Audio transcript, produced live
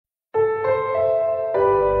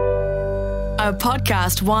A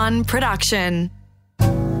Podcast One production.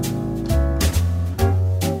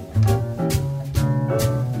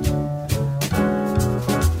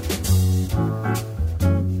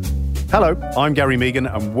 Hello, I'm Gary Megan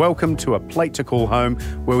and welcome to A Plate to Call Home,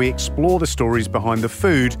 where we explore the stories behind the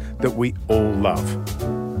food that we all love.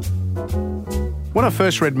 When I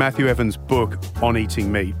first read Matthew Evans' book on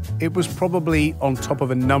eating meat, it was probably on top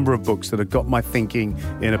of a number of books that had got my thinking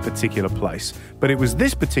in a particular place. But it was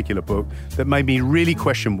this particular book that made me really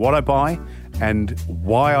question what I buy and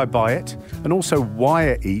why I buy it, and also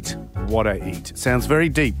why I eat what I eat. It sounds very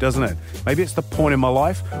deep, doesn't it? Maybe it's the point in my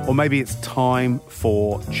life, or maybe it's time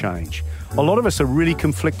for change. A lot of us are really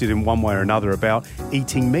conflicted in one way or another about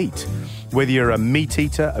eating meat. Whether you're a meat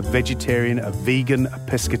eater, a vegetarian, a vegan, a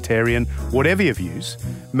pescatarian, whatever your views,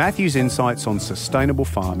 Matthew's insights on sustainable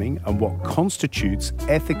farming and what constitutes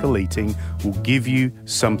ethical eating will give you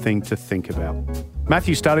something to think about.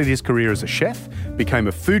 Matthew started his career as a chef, became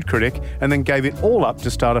a food critic, and then gave it all up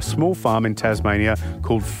to start a small farm in Tasmania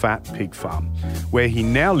called Fat Pig Farm, where he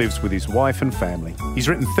now lives with his wife and family. He's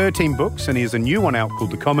written 13 books and he has a new one out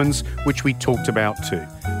called The Commons, which we talked about too.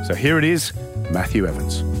 So here it is, Matthew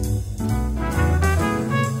Evans.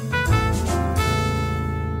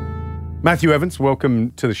 Matthew Evans,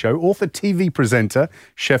 welcome to the show. Author, TV presenter,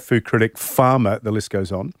 chef, food critic, farmer, the list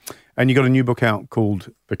goes on. And you got a new book out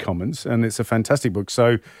called The Commons, and it's a fantastic book.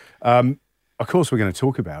 So, of course, we're going to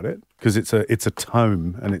talk about it because it's a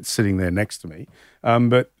tome and it's sitting there next to me.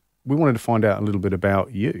 But we wanted to find out a little bit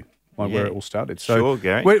about you, where it all started. So, sure,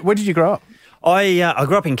 Gary. Where did you grow up? I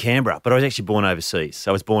grew up in Canberra, but I was actually born overseas.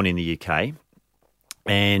 So I was born in the UK,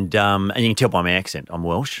 and you can tell by my accent, I'm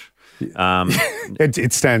Welsh.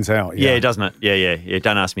 It stands out. Yeah, doesn't it? Yeah.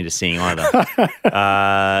 Don't ask me to sing either.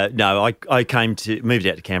 No, I moved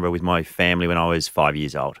out to Canberra with my family when I was 5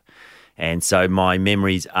 years old. And so my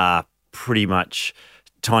memories are pretty much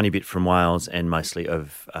a tiny bit from Wales and mostly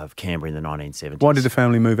of Canberra in the 1970s. Why did the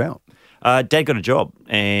family move out? Dad got a job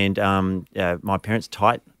and my parents,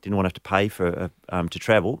 tight, didn't want to have to pay for to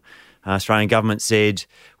travel. Australian government said,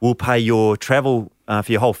 we'll pay your travel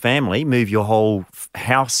for your whole family, move your whole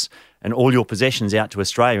house and all your possessions out to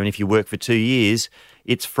Australia, and if you work for 2 years,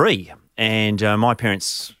 it's free. And my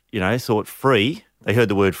parents, thought free. They heard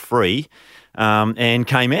the word free and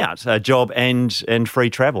came out, a job and free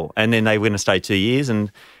travel. And then they were going to stay 2 years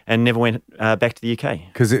and never went back to the UK.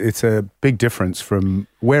 Because it's a big difference from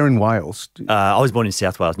where in Wales? I was born in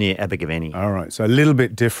South Wales, near Abergavenny. All right, so a little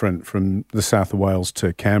bit different from the south of Wales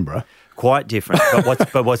to Canberra. Quite different.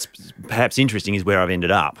 But what's perhaps interesting is where I've ended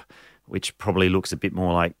up, which probably looks a bit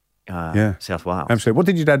more like South Wales. Absolutely. What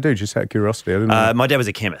did your dad do? Just out of curiosity. I didn't know. My dad was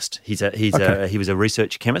a chemist. He was a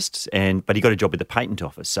research chemist, but he got a job with the patent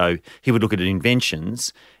office. So he would look at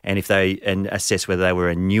inventions and assess whether they were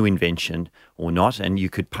a new invention or not. And you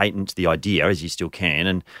could patent the idea, as you still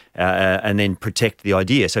can, and then protect the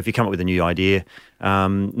idea. So if you come up with a new idea,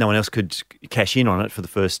 no one else could cash in on it for the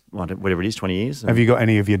first whatever it is, 20 years. Have you got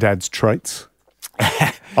any of your dad's traits?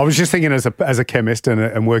 I was just thinking, as a chemist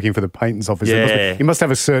and working for the patents office, you must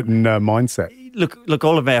have a certain mindset. Look,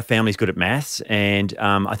 all of our family's good at maths, and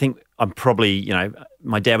I think I'm probably,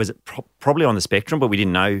 my dad was probably on the spectrum, but we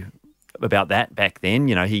didn't know about that back then.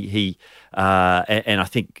 And I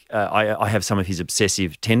think I have some of his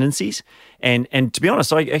obsessive tendencies, and to be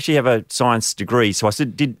honest, I actually have a science degree, so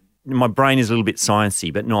my brain is a little bit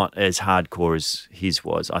sciencey, but not as hardcore as his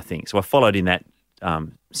was, I think. So I followed in that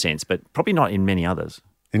sense, but probably not in many others.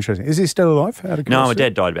 Interesting. Is he still alive? No, my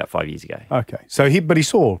dad died about 5 years ago. Okay. So he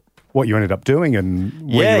saw what you ended up doing and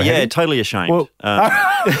where you were headed? Totally ashamed. Well,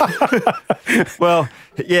 well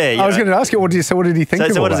yeah. I was going to ask you, what did he think of all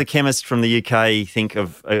that? So what does a chemist from the UK think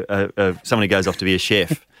of someone who goes off to be a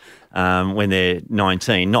chef when they're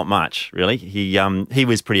 19? Not much, really. He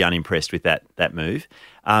was pretty unimpressed with that move.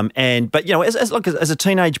 But as a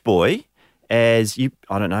teenage boy, I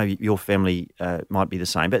don't know, your family might be the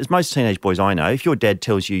same, but as most teenage boys I know, if your dad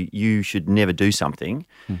tells you you should never do something,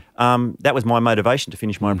 that was my motivation to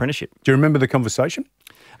finish my apprenticeship. Do you remember the conversation?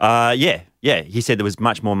 Yeah. He said there was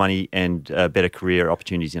much more money and better career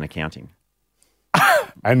opportunities in accounting.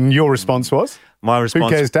 And your response was? My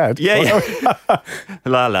response... Who cares, Dad? Yeah.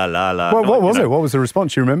 La, la, la, la. What was it? What was the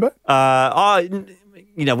response? You remember?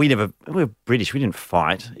 We were British. We didn't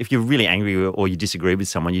fight. If you're really angry or you disagree with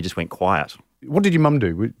someone, you just went quiet. What did your mum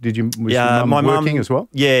do? Was your my mum mum working as well?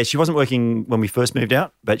 Yeah, she wasn't working when we first moved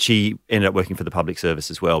out, but she ended up working for the public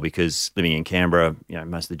service as well because living in Canberra,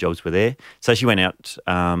 most of the jobs were there. So she went out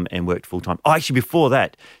and worked full time. Oh, actually, before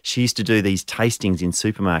that, she used to do these tastings in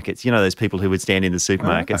supermarkets. Those people who would stand in the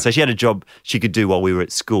supermarket. So she had a job she could do while we were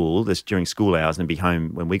at school, during school hours, and be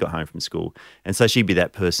home when we got home from school. And so she'd be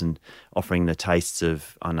that person offering the tastes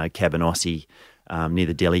of, Cabanossi, near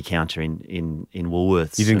the deli counter in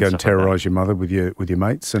Woolworths. You didn't go and terrorise your mother with your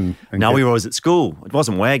mates? No, we were always at school. It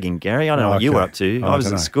wasn't wagging, Gary. I don't know what you were up to. I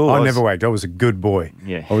was at school. I never wagged. I was a good boy.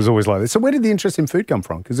 Yeah. I was always like this. So where did the interest in food come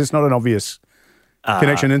from? Because it's not an obvious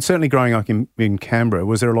connection. And certainly growing up in Canberra,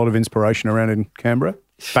 was there a lot of inspiration around in Canberra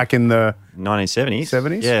back in the 1970s?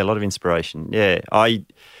 70s? Yeah, a lot of inspiration. Yeah.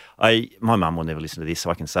 My mum will never listen to this,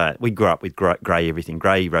 so I can say it. We grew up with grey everything: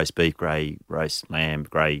 grey roast beef, grey roast lamb,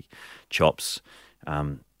 grey chops,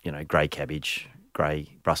 grey cabbage, grey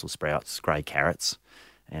Brussels sprouts, grey carrots,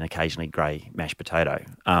 and occasionally grey mashed potato.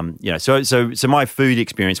 So my food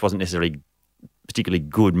experience wasn't necessarily particularly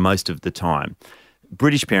good most of the time.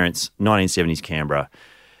 British parents, 1970s Canberra,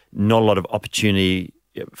 not a lot of opportunity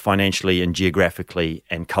financially and geographically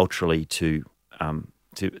and culturally to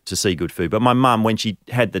see good food. But my mum, when she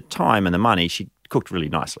had the time and the money, she cooked really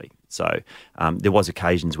nicely. So there was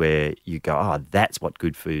occasions where you go, that's what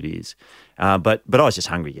good food is. But I was just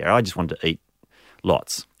hungry. Yeah, I just wanted to eat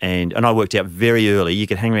lots. And I worked out very early. You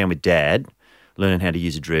could hang around with Dad, learn how to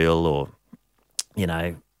use a drill or,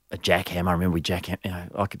 a jackhammer. I remember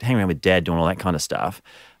I could hang around with Dad doing all that kind of stuff.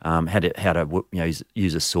 How to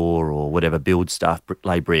use a saw or whatever, build stuff,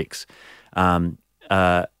 lay bricks. Or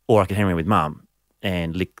I could hang around with Mum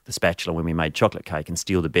and lick the spatula when we made chocolate cake and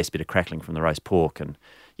steal the best bit of crackling from the roast pork. And,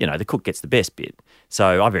 the cook gets the best bit.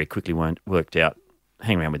 So I very quickly worked out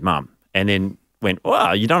hanging around with Mum and then went,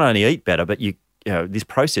 wow, you don't only eat better, but this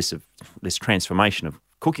process of this transformation of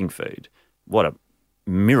cooking food, what a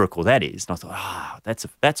miracle that is. And I thought,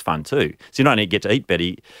 that's fun too. So you don't only get to eat better,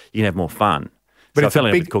 you can have more fun. But so it's I fell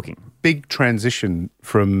in love a with cooking. Big transition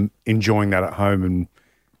from enjoying that at home and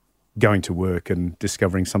going to work and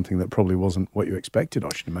discovering something that probably wasn't what you expected, I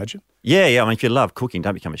should imagine. Yeah. I mean, if you love cooking,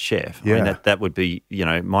 don't become a chef. Yeah. I mean, that would be,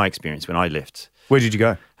 my experience when I left. Where did you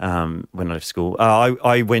go? When I left school,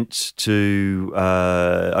 I went to.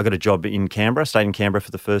 I got a job in Canberra. Stayed in Canberra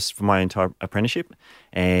for my entire apprenticeship,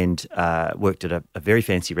 and worked at a very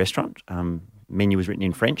fancy restaurant. Menu was written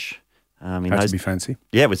in French. Had to be fancy.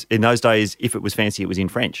 Yeah, it was in those days. If it was fancy, it was in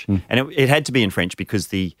French, and it had to be in French because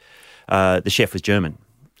the chef was German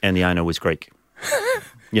and the owner was Greek.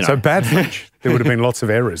 So bad French. There would have been lots of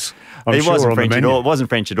errors. It wasn't French at all. It wasn't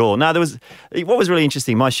French at all. No, what was really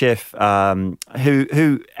interesting, my chef,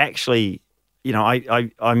 who actually,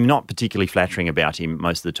 I'm not particularly flattering about him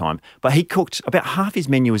most of the time, but he cooked about half his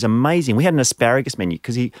menu was amazing. We had an asparagus menu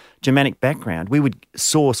because Germanic background. We would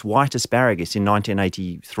source white asparagus in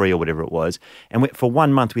 1983 or whatever it was, and for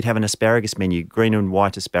 1 month we'd have an asparagus menu, green and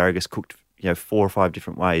white asparagus cooked, 4 or 5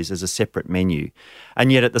 different ways as a separate menu,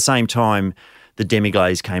 and yet at the same time, the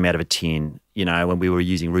demi-glaze came out of a tin, when we were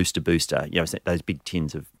using Rooster Booster, those big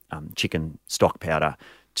tins of chicken stock powder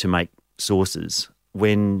to make sauces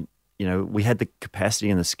when, we had the capacity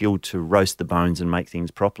and the skill to roast the bones and make things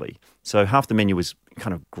properly. So half the menu was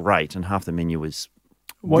kind of great and half the menu was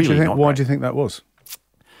Why do you think that was?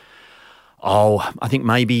 Oh, I think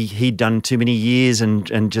maybe he'd done too many years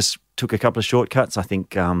and just took a couple of shortcuts. I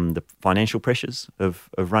think the financial pressures of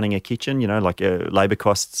running a kitchen, like labour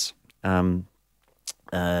costs, to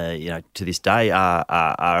this day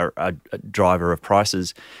are a driver of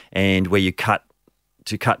prices, and where you cut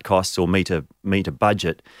costs or meet a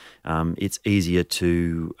budget, it's easier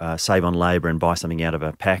to save on labour and buy something out of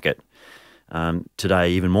a packet today,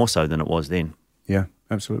 even more so than it was then. Yeah,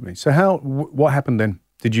 absolutely. So what happened then?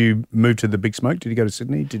 Did you move to the Big Smoke? Did you go to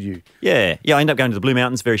Sydney? Did you? Yeah. I ended up going to the Blue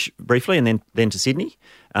Mountains very briefly, and then to Sydney,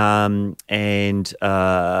 but ended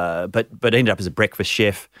up as a breakfast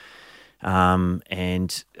chef.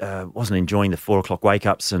 And wasn't enjoying the 4 o'clock wake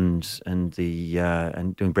ups and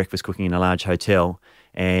doing breakfast cooking in a large hotel,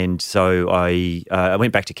 and so I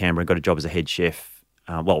went back to Canberra and got a job as a head chef.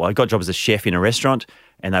 I got a job as a chef in a restaurant,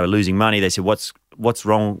 and they were losing money. They said, "What's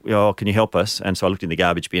wrong? Can you help us?" And so I looked in the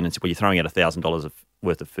garbage bin and said, "Well, you're throwing out $1,000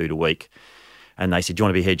 worth of food a week," and they said, "Do you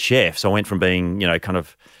want to be head chef?" So I went from being kind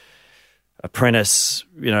of apprentice,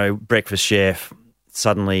 breakfast chef,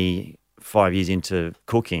 suddenly 5 years into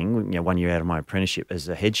cooking, 1 year out of my apprenticeship as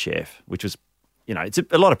a head chef, which was, it's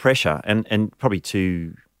a lot of pressure and probably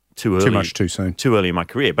too early. Too much too soon. Too early in my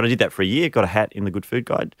career. But I did that for a year, got a hat in the Good Food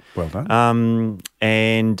Guide. Well done.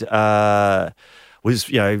 And was,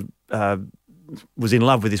 was in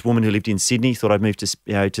love with this woman who lived in Sydney, thought I'd move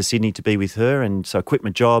to Sydney to be with her, and so I quit my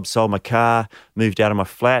job, sold my car, moved out of my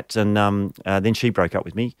flat, and then she broke up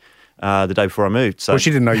with me the day before I moved. So Well, she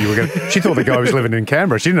didn't know you were going to... She thought the guy was living in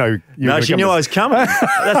Canberra. She didn't know you were No, she knew I was coming.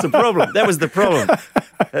 That's the problem. That was the problem.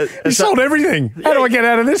 You sold everything. How do I get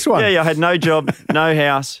out of this one? Yeah, I had no job, no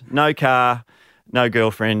house, no car, no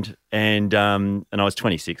girlfriend, and I was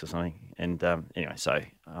 26 or something. And anyway, so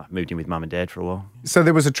I moved in with mum and dad for a while. So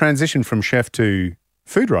there was a transition from chef to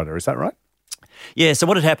food writer, is that right? Yeah, so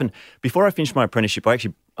what had happened, before I finished my apprenticeship,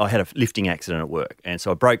 I had a lifting accident at work. And so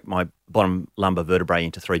I broke my bottom lumbar vertebrae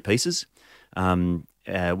into 3 pieces,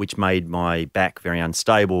 which made my back very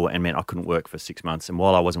unstable and meant I couldn't work for 6 months. And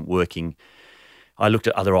while I wasn't working, I looked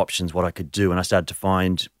at other options, what I could do, and I started to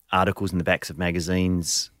find articles in the backs of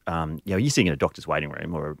magazines. You're sitting in a doctor's waiting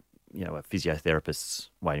room or a physiotherapist's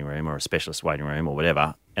waiting room or a specialist's waiting room or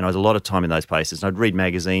whatever. And I was a lot of time in those places. And I'd read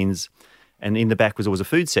magazines, and in the back was always a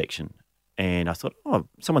food section. And I thought,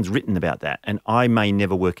 someone's written about that. And I may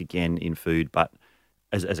never work again in food, but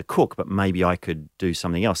as a cook, but maybe I could do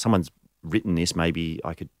something else. Someone's written this, maybe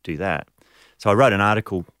I could do that. So I wrote an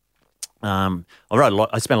article. I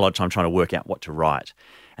spent a lot of time trying to work out what to write.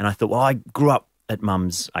 And I thought, I grew up at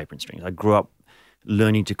mum's apron strings. I grew up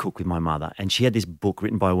learning to cook with my mother. And she had this book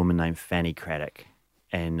written by a woman named Fanny Craddock.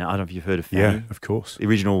 And I don't know if you've heard of Fanny. Yeah, of course. The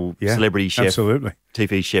original celebrity chef. Absolutely.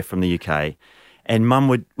 TV chef from the UK. And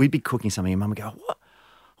we'd be cooking something and mum would go, I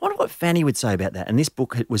wonder what Fanny would say about that. And this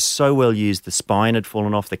book was so well used, the spine had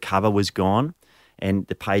fallen off, the cover was gone, and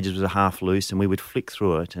the pages were half loose, and we would flick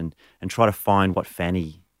through it and try to find what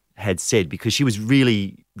Fanny had said, because she was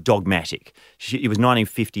really dogmatic. It was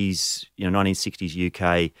 1950s,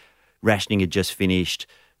 1960s UK, rationing had just finished.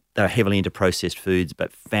 They were heavily into processed foods,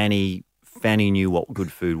 but Fanny knew what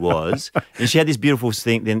good food was. And she had this beautiful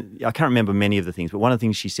thing. Then I can't remember many of the things, but one of the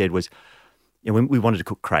things she said was, when we wanted to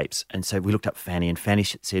cook crepes, and so we looked up Fanny, and Fanny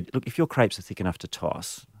said, look, if your crepes are thick enough to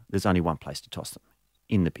toss, there's only one place to toss them,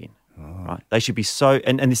 in the bin. Right? They should be so,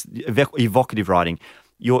 and this evocative writing,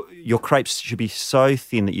 your crepes should be so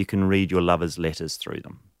thin that you can read your lover's letters through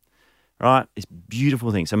them. Right? This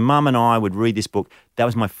beautiful thing. So mum and I would read this book. That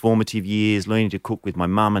was my formative years, learning to cook with my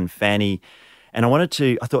mum and Fanny. And I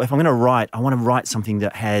thought, if I'm going to write, I want to write something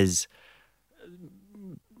that has,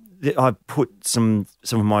 I put some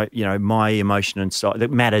of my, my emotion and style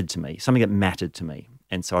that mattered to me, something that mattered to me.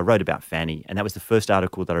 And so I wrote about Fanny, and that was the first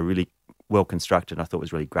article that I really well constructed and I thought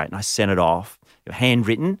was really great. And I sent it off,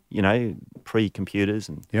 handwritten, pre-computers,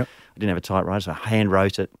 and I didn't have a typewriter, so I hand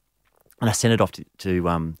wrote it. And I sent it off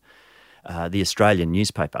to the Australian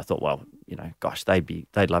newspaper. I thought, well, gosh,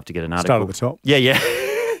 they'd love to get an article. Start at the top. Yeah.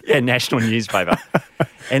 Yeah, national newspaper.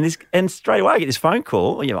 and straight away I get this phone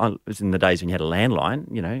call. It was in the days when you had a landline,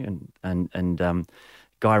 and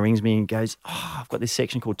guy rings me and goes, I've got this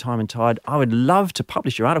section called Time and Tide. I would love to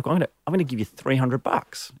publish your article. I'm going to give you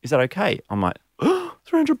 $300. Is that okay? I'm like,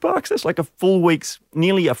 $300? That's like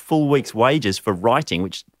nearly a full week's wages for writing,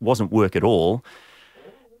 which wasn't work at all.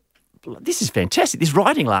 This is fantastic. This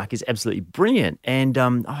writing lark is absolutely brilliant. And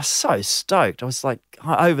I was so stoked. I was like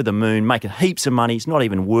over the moon, making heaps of money. It's not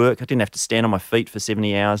even work. I didn't have to stand on my feet for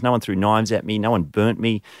 70 hours. No one threw knives at me. No one burnt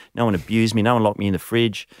me. No one abused me. No one locked me in the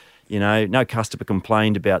fridge. No customer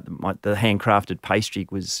complained about the handcrafted pastry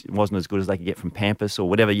wasn't as good as they could get from Pampas or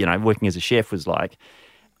whatever. Working as a chef was like,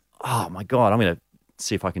 oh my God, I'm going to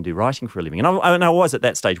see if I can do writing for a living. And I was at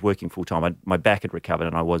that stage working full-time. My back had recovered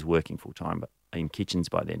and I was working full-time but in kitchens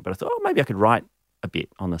by then. But I thought, maybe I could write a bit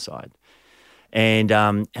on the side. And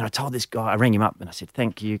I told this guy, I rang him up and I said,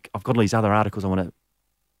 thank you. I've got all these other articles I want to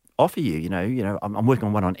offer you. I'm working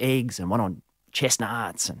on one on eggs and one on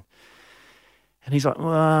chestnuts. And he's like,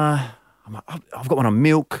 I've got one on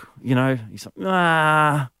milk, He's like,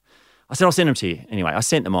 I said, I'll send them to you. Anyway, I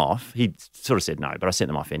sent them off. He sort of said no, but I sent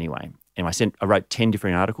them off anyway. Anyway, I wrote 10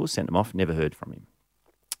 different articles, sent them off, never heard from him.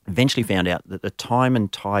 Eventually found out that the Time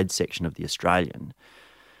and Tide section of The Australian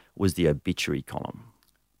was the obituary column.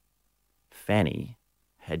 Fanny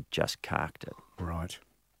had just carked it. Right.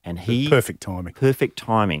 And perfect timing. Perfect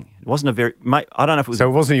timing. It wasn't I don't know if it was. So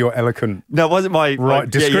it wasn't your eloquent. No, it wasn't my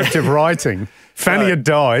descriptive writing. Fanny had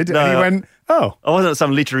died, and he went, I wasn't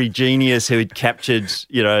some literary genius who had captured,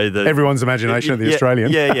 everyone's imagination of The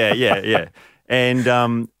Australian. Yeah.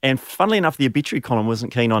 And funnily enough, the obituary column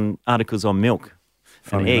wasn't keen on articles on milk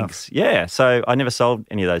and eggs. Yeah, so I never sold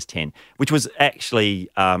any of those 10, which was actually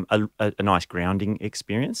a nice grounding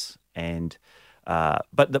experience. And I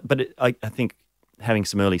think having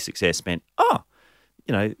some early success meant,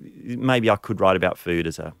 maybe I could write about food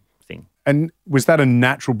as a thing. And was that a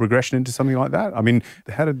natural progression into something like that? I mean,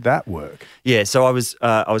 how did that work? Yeah, so I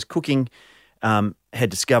was cooking had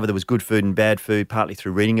discovered there was good food and bad food, partly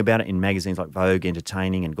through reading about it in magazines like Vogue,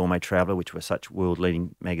 Entertaining and Gourmet Traveller, which were such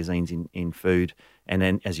world-leading magazines in food. And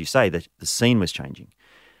then, as you say, the scene was changing.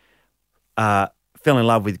 Fell in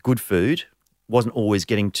love with good food, wasn't always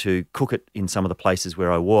getting to cook it in some of the places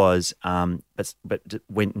where I was, but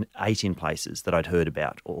went and ate in places that I'd heard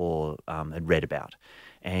about or had read about,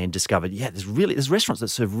 and discovered, there's restaurants that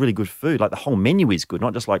serve really good food. Like the whole menu is good,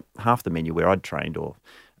 not just like half the menu where I'd trained or,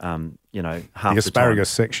 half the asparagus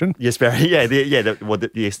section. The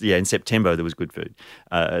asparagus, in September there was good food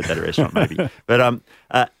at that restaurant maybe. But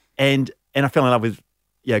and I fell in love with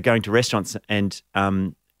going to restaurants and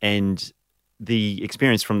the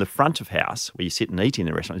experience from the front of house where you sit and eat in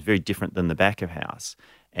the restaurant is very different than the back of house.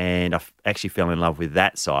 And I actually fell in love with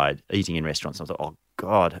that side, eating in restaurants. I was like, oh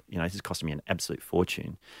God, this is costing me an absolute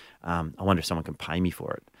fortune. I wonder if someone can pay me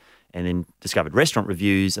for it. And then discovered restaurant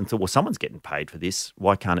reviews and thought, well, someone's getting paid for this.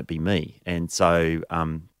 Why can't it be me? And so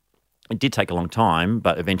it did take a long time,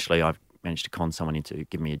 but eventually I managed to con someone into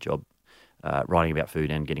giving me a job writing about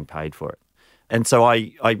food and getting paid for it. And so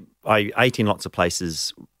I ate in lots of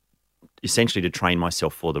places essentially to train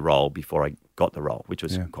myself for the role before I got the role, which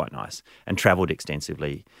was quite nice, and travelled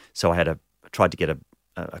extensively. So I tried to get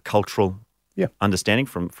a cultural understanding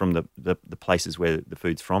from the places where the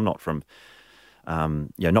food's from, not from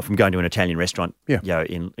not from going to an Italian restaurant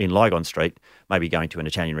in Lygon Street, maybe going to an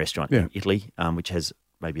Italian restaurant in Italy, which has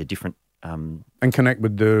maybe a different and connect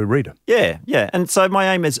with the reader. Yeah. And so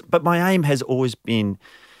my aim has always been,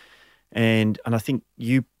 and I think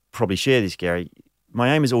you probably share this, Gary.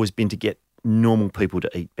 My aim has always been to get normal people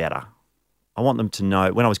to eat better. I want them to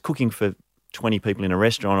know, when I was cooking for 20 people in a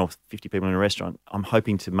restaurant or 50 people in a restaurant, I'm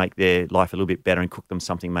hoping to make their life a little bit better and cook them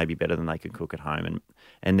something maybe better than they could cook at home.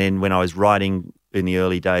 And then when I was writing in the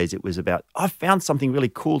early days, it was about, I found something really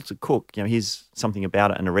cool to cook. Here's something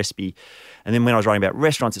about it and a recipe. And then when I was writing about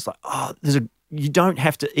restaurants, it's like, you don't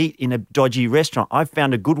have to eat in a dodgy restaurant. I've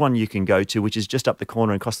found a good one you can go to, which is just up the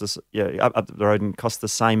corner and costs us, up the road and costs the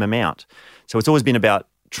same amount. So it's always been about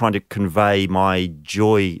trying to convey my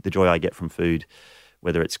joy, the joy I get from food,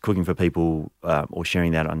 whether it's cooking for people or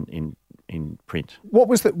sharing that in print. What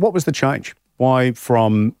was the change? Why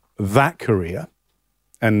from that career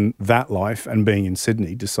and that life and being in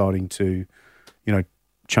Sydney, deciding to,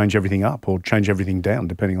 change everything up or change everything down,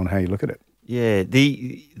 depending on how you look at it? Yeah,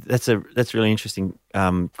 that's a really interesting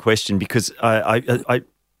question, because I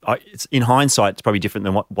it's, in hindsight, it's probably different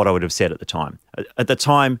than what I would have said at the time. At the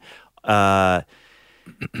time,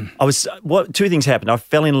 two things happened. I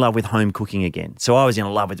fell in love with home cooking again. So I was in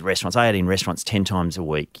love with restaurants. I ate in restaurants 10 times a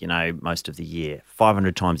week, most of the year.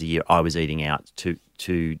 500 times a year I was eating out to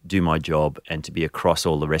do my job and to be across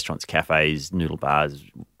all the restaurants, cafes, noodle bars,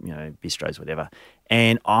 bistros, whatever.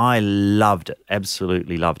 And I loved it,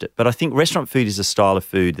 absolutely loved it. But I think restaurant food is a style of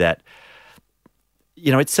food that,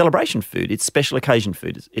 it's celebration food. It's special occasion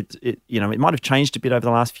food. It might have changed a bit over the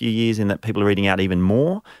last few years in that people are eating out even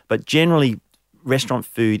more, but generally restaurant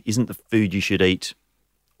food isn't the food you should eat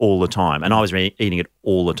all the time. And I was eating it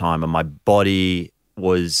all the time, and my body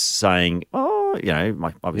was saying, I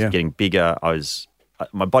was getting bigger.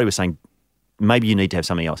 My body was saying, maybe you need to have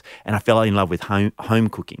something else. And I fell in love with home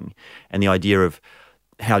cooking and the idea of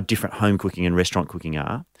how different home cooking and restaurant cooking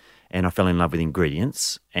are. And I fell in love with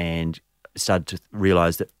ingredients and started to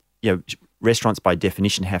realise that, restaurants by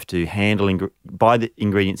definition have to buy the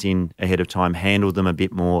ingredients in ahead of time, handle them a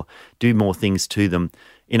bit more, do more things to them,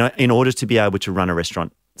 in order to be able to run a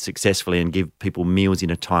restaurant successfully and give people meals in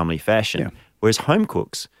a timely fashion. Yeah. Whereas home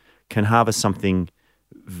cooks can harvest something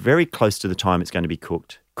very close to the time it's going to be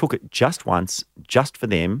cooked, cook it just once, just for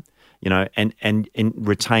them, and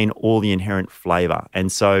retain all the inherent flavour.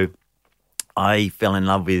 And so I fell in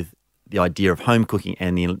love with the idea of home cooking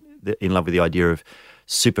and in love with the idea of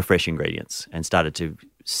super fresh ingredients, and started to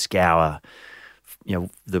scour,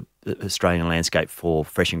 the Australian landscape for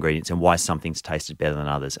fresh ingredients and why something's tasted better than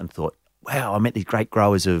others, and thought, wow, I met these great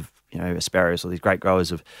growers of, asparagus, or these great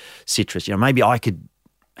growers of citrus. Maybe I could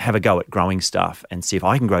have a go at growing stuff and see if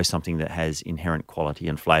I can grow something that has inherent quality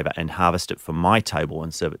and flavour and harvest it for my table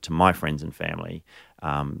and serve it to my friends and family,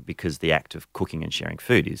 because the act of cooking and sharing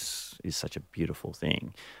food is such a beautiful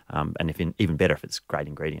thing, and even better if it's great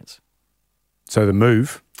ingredients. So the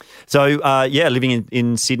move. So, living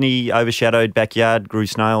in Sydney, overshadowed backyard, grew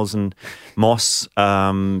snails and moss,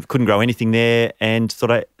 couldn't grow anything there, and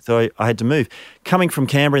thought I had to move. Coming from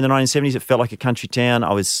Canberra in the 1970s, it felt like a country town.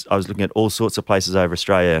 I was looking at all sorts of places over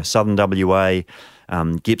Australia, southern WA,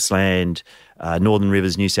 Gippsland, Northern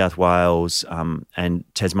Rivers, New South Wales, and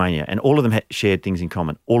Tasmania, and all of them shared things in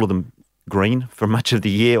common. All of them green for much of the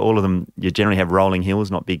year. All of them, you generally have rolling hills,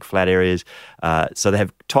 not big flat areas. So they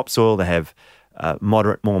have topsoil, they have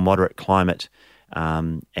more moderate climate,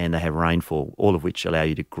 and they have rainfall, all of which allow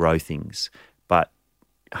you to grow things. But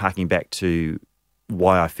harking back to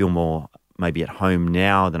why I feel more maybe at home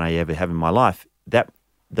now than I ever have in my life, that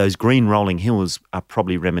those green rolling hills are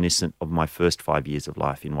probably reminiscent of my first 5 years of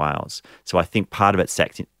life in Wales. So I think part of it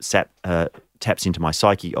taps into my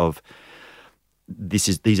psyche of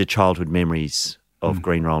these are childhood memories of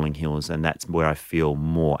green rolling hills, and that's where I feel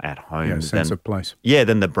more at home. Yeah, sense of place. Yeah,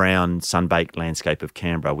 than the brown, sun-baked landscape of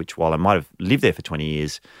Canberra, which while I might have lived there for 20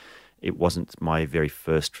 years, it wasn't my very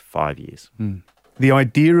first 5 years. The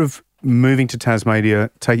idea of moving to Tasmania,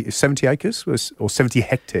 70 acres or 70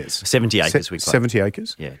 hectares? 70 acres. 70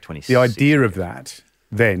 acres? Yeah, 26. The idea of that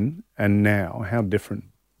then and now, how different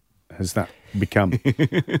has that become?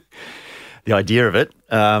 The idea of it,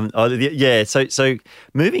 So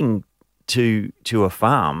moving to a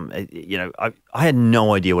farm, I had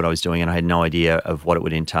no idea what I was doing, and I had no idea of what it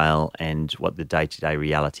would entail and what the day-to-day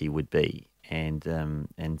reality would be, and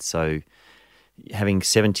so having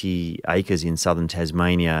 70 acres in southern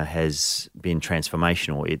Tasmania has been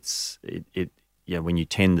transformational. When you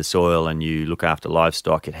tend the soil and you look after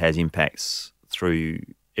livestock, it has impacts through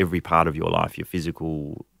every part of your life. Your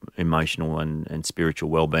physical, emotional, and spiritual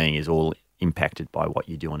well-being is all impacted by what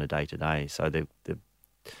you do on a day-to-day. So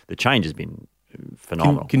the change has been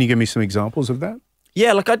phenomenal. Can you give me some examples of that?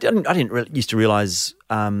 Yeah, I didn't used to realise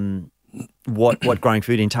what growing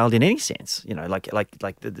food entailed in any sense.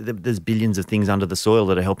 There's billions of things under the soil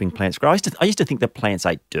that are helping plants grow. I used to think that plants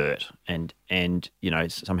ate dirt and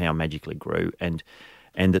somehow magically grew, and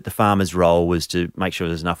that the farmer's role was to make sure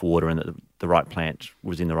there's enough water and that the right plant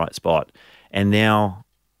was in the right spot. And now,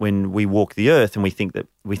 when we walk the earth and we think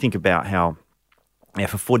about how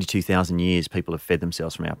for 42,000 years people have fed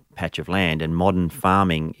themselves from our patch of land, and modern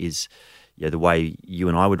farming is, the way you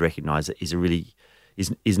and I would recognise it,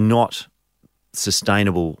 is not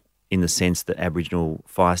sustainable in the sense that Aboriginal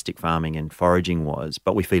fire stick farming and foraging was,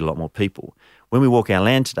 but we feed a lot more people. When we walk our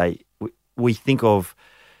land today, we think of,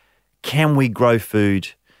 can we grow food,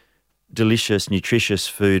 delicious, nutritious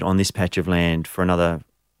food on this patch of land for another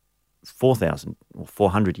 4,000 or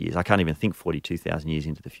 400 years? I can't even think 42,000 years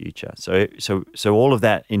into the future. So all of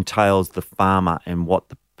that entails the farmer and what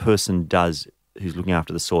the person does who's looking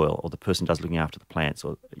after the soil, or the person does looking after the plants,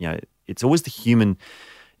 or it's always the human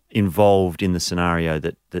involved in the scenario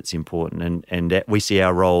that's important, and we see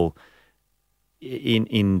our role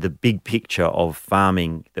in the big picture of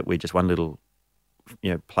farming, that we're just one little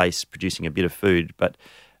place producing a bit of food, but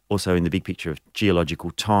also in the big picture of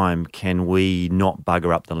geological time. Can we not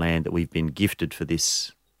bugger up the land that we've been gifted for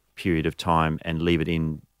this period of time and leave it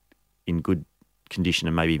in good condition,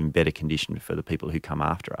 and maybe even better condition for the people who come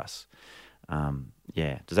after us?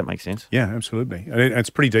 Does that make sense? Yeah, absolutely. And it's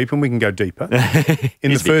pretty deep, and we can go deeper.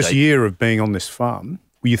 In the first year of being on this farm,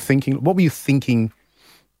 what were you thinking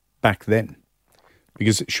back then?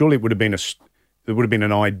 Because surely there would have been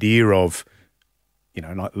an idea of,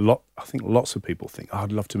 I think lots of people think,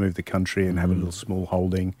 I'd love to move the country and have a little small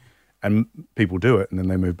holding, and people do it, and then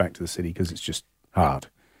they move back to the city because it's just hard.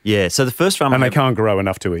 Yeah, so the first farm... And they can't grow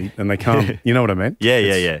enough to eat, and they can't... You know what I mean?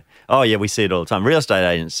 Yeah. Oh, yeah, we see it all the time. Real estate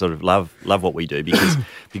agents sort of love what we do because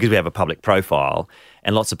we have a public profile,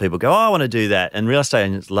 and lots of people go, I want to do that, and real estate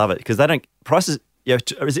agents love it because they don't... Prices...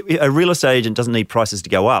 a real estate agent doesn't need prices to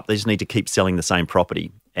go up. They just need to keep selling the same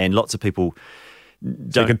property, and lots of people...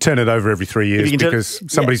 So you can turn it over every 3 years because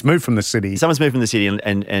somebody's moved from the city. Someone's moved from the city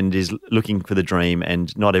and is looking for the dream,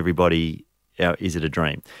 and not everybody is it a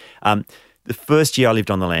dream. The first year I lived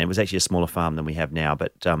on the land was actually a smaller farm than we have now,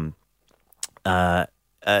 but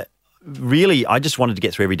really I just wanted to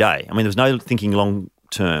get through every day. I mean, there was no thinking long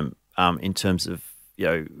term in terms of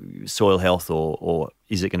soil health or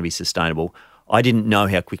is it going to be sustainable. I didn't know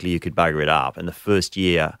how quickly you could bugger it up, and the first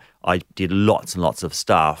year I did lots and lots of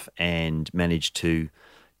stuff and managed to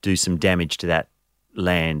do some damage to that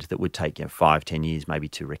land that would take 5-10 years maybe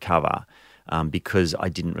to recover, because I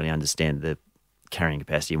didn't really understand the carrying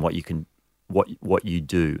capacity and what you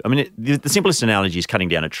do. I mean, the simplest analogy is cutting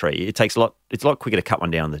down a tree. It's a lot quicker to cut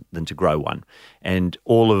one down than to grow one, and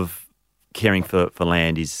all of caring for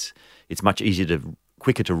land it's much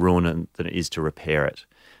quicker to ruin it than it is to repair it.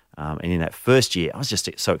 And in that first year, I was just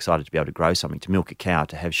so excited to be able to grow something, to milk a cow,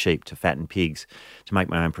 to have sheep, to fatten pigs, to make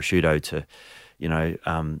my own prosciutto, to,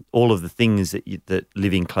 all of the things that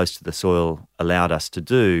living close to the soil allowed me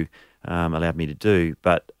to do.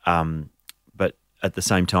 But at the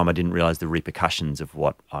same time, I didn't realise the repercussions of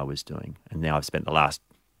what I was doing. And now I've spent the last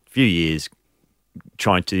few years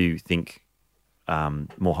trying to think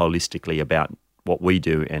more holistically about what we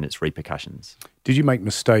do and its repercussions. Did you make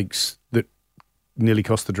mistakes that nearly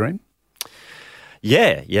cost the dream?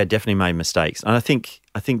 Yeah, definitely made mistakes. And I think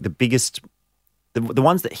the biggest, the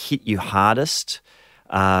ones that hit you hardest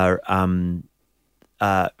are,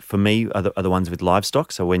 for me, are the ones with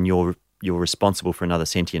livestock. So when you're responsible for another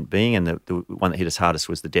sentient being, and the one that hit us hardest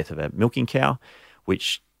was the death of a milking cow,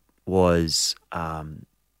 which was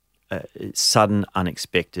sudden,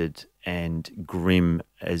 unexpected, and grim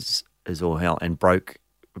as all hell, and broke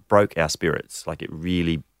our spirits. Like, it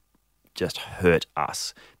really just hurt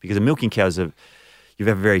us, because a milking cow you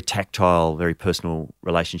have a very tactile, very personal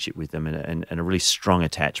relationship with them, and a really strong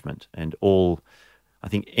attachment. And I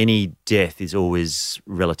think any death is always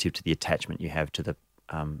relative to the attachment you have to the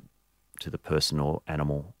person or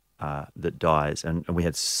animal that dies. And we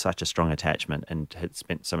had such a strong attachment, and had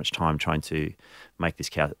spent so much time trying to make this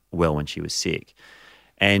cow well when she was sick.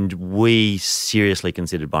 And we seriously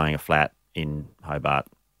considered buying a flat in Hobart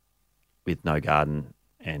with no garden,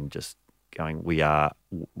 and just going, we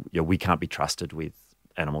can't be trusted with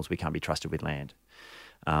animals, we can't be trusted with land,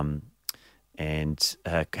 and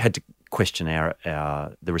had to question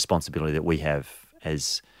the responsibility that we have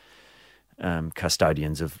as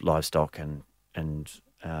custodians of livestock and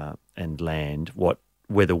land,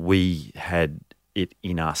 whether we had it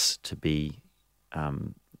in us to be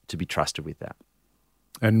trusted with that.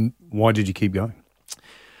 And why did you keep going?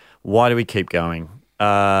 Why do we keep going?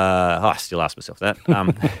 I still ask myself that.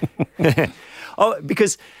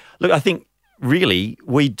 Because look, I think really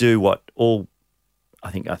we do what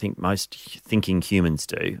I think most thinking humans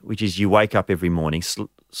do, which is you wake up every morning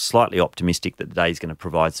slightly optimistic that the day is going to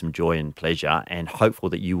provide some joy and pleasure, and hopeful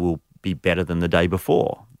that you will be better than the day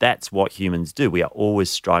before. That's what humans do. We are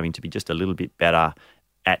always striving to be just a little bit better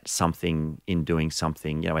at something, in doing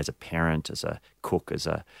something, as a parent, as a cook, as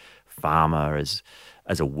a farmer, as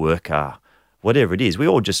a worker, whatever it is.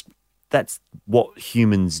 That's what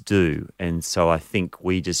humans do. And so I think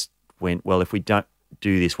we just went, well, if we don't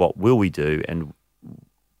do this, what will we do? And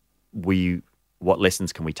what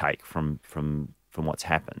lessons can we take from what's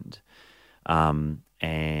happened? And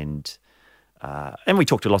we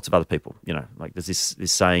talked to lots of other people, like there's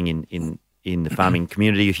this saying in the farming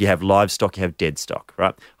community, if you have livestock, you have dead stock,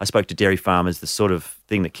 right? I spoke to dairy farmers, the sort of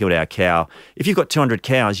thing that killed our cow. If you've got 200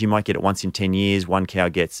 cows, you might get it once in 10 years. One cow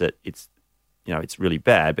gets it. It's really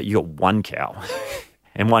bad, but you got one cow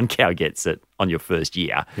and one cow gets it on your first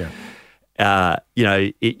year. Yeah.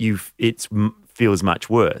 It feels much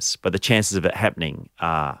worse, but the chances of it happening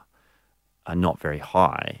are not very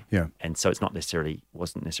high. Yeah. And so wasn't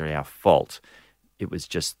necessarily our fault. It was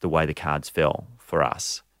just the way the cards fell for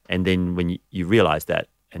us. And then when you realise that,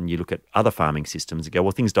 and you look at other farming systems and go,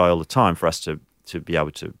 well, things die all the time. For us to be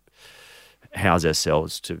able to house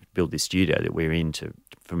ourselves, to build this studio that we're in,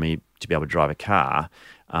 for me to be able to drive a car,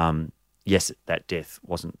 yes, that death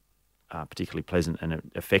wasn't particularly pleasant and it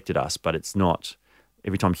affected us, but it's not.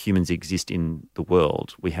 Every time humans exist in the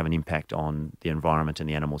world, we have an impact on the environment and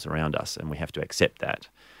the animals around us, and we have to accept that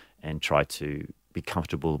and try to be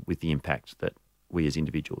comfortable with the impact that we as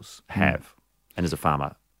individuals have. And as a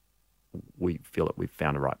farmer, we feel that we've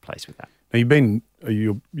found a right place with that. Now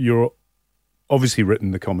you're obviously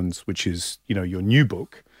written The Commons, which is your new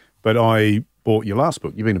book, but I bought your last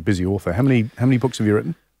book. You've been a busy author. How many books have you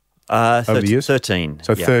written over the years? 13.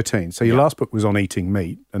 So 13. So your last book was on eating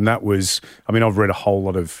meat, and that was, I've read a whole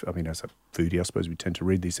lot of, as a foodie, I suppose we tend to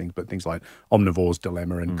read these things, but things like Omnivore's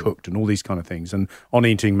Dilemma and Cooked and all these kind of things. And on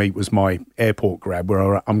eating meat was my airport grab,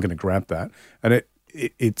 where I'm going to grab that. And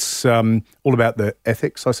it's all about the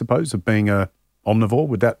ethics, I suppose, of being a omnivore.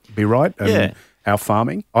 Would that be right? And our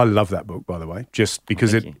farming. I love that book, by the way, just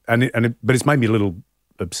because but it's made me a little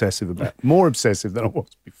more obsessive than I was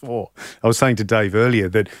before. I was saying to Dave earlier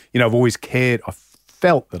that, I've always cared. I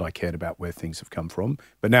felt that I cared about where things have come from,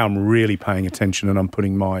 but now I'm really paying attention, and I'm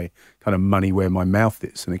putting my kind of money where my mouth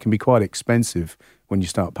is. And it can be quite expensive when you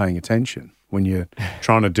start paying attention, when you're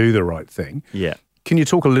trying to do the right thing. Yeah. Can you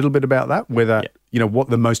talk a little bit about that? Whether, what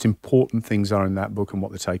the most important things are in that book and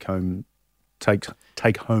what the take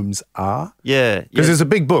homes are? Yeah. Because there's a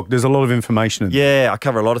big book. There's a lot of information in there. Yeah, I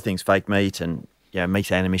cover a lot of things, fake meat and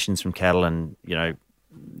methane emissions from cattle, and,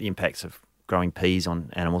 the impacts of growing peas on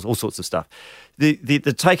animals, all sorts of stuff. The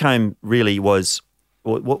take home really was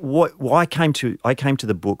why I came to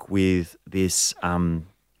the book with this.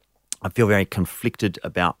 I feel very conflicted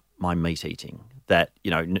about my meat eating. That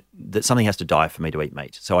that something has to die for me to eat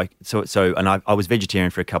meat. So I was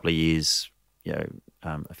vegetarian for a couple of years,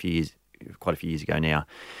 quite a few years ago now,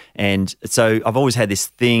 and so I've always had this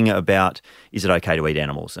thing about, is it okay to eat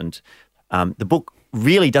animals? And the book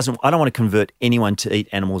really doesn't. I don't want to convert anyone to eat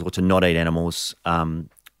animals or to not eat animals.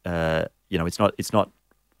 It's not.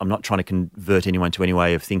 I'm not trying to convert anyone to any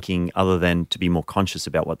way of thinking other than to be more conscious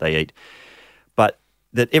about what they eat, but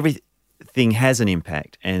that everything has an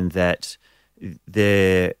impact, and that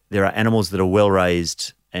there are animals that are well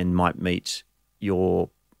raised and might meet your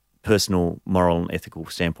personal, moral and ethical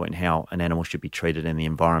standpoint in how an animal should be treated and the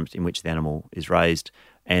environment in which the animal is raised,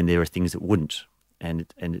 and there are things that wouldn't. And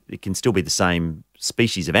it can still be the same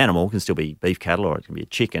species of animal, it can still be beef cattle or it can be a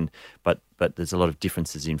chicken, but there's a lot of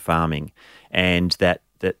differences in farming, and that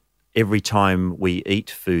every time we eat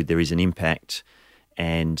food there is an impact,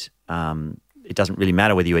 and it doesn't really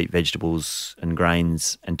matter whether you eat vegetables and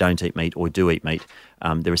grains and don't eat meat or do eat meat,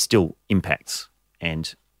 there are still impacts,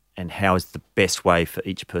 and how is the best way for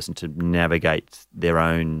each person to navigate their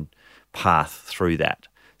own path through that.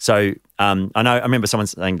 So I remember someone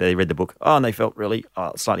saying they read the book, and they felt really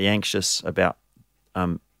slightly anxious about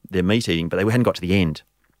their meat eating, but they hadn't got to the end.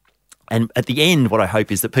 And at the end, what I hope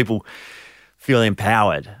is that people feel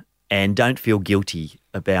empowered and don't feel guilty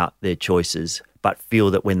about their choices, but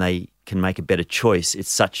feel that when they can make a better choice,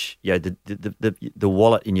 it's such, the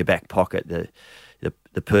wallet in your back pocket,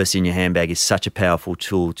 the purse in your handbag is such a powerful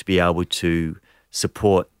tool to be able to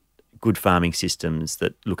support good farming systems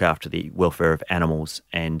that look after the welfare of animals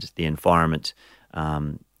and the environment.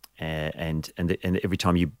 And every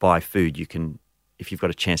time you buy food, you can, if you've got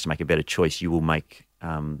a chance to make a better choice, you will make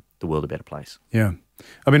the world a better place. Yeah.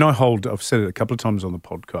 I mean, I've said it a couple of times on the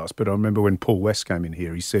podcast, but I remember when Paul West came in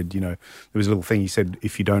here, he said, there was a little thing, he said,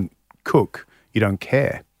 if you don't cook, you don't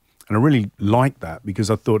care. And I really liked that because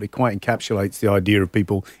I thought it quite encapsulates the idea of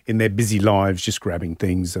people in their busy lives just grabbing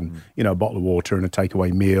things and, a bottle of water and a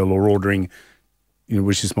takeaway meal, or ordering,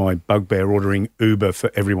 which is my bugbear, ordering Uber for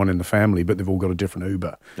everyone in the family, but they've all got a different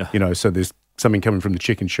Uber. Yeah. So there's something coming from the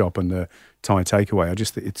chicken shop and the Thai takeaway.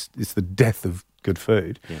 It's the death of good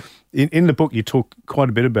food. Yeah. In the book, you talk quite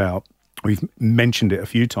a bit about, we've mentioned it a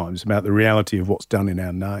few times, about the reality of what's done in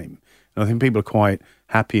our name. And I think people are quite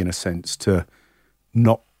happy in a sense to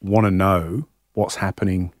not want to know what's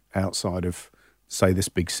happening outside of, say, this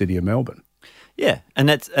big city of Melbourne. Yeah, and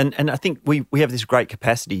I think we have this great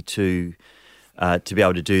capacity to be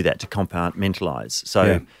able to do that, to compartmentalise.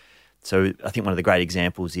 So I think one of the great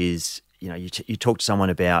examples is, you talk to someone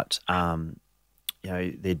about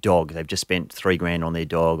their dog. They've just spent $3,000 on their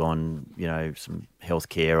dog on some health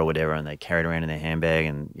care or whatever, and they carry it around in their handbag,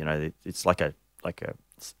 and it's like a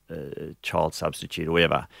child substitute or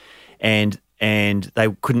whatever, and they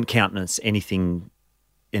couldn't countenance anything,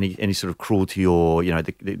 any sort of cruelty or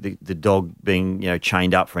the dog being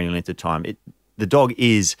chained up for any length of time. The dog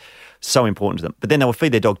is so important to them. But then they will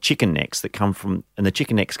feed their dog chicken necks and the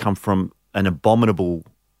chicken necks come from an abominable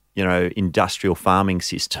industrial farming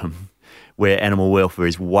system where animal welfare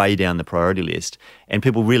is way down the priority list, and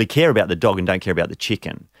people really care about the dog and don't care about the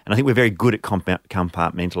chicken. And I think we're very good at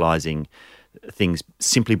compartmentalising things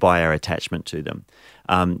simply by our attachment to them.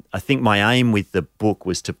 I think my aim with the book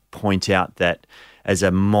was to point out that as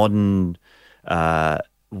a modern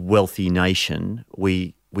wealthy nation,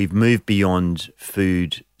 we've moved beyond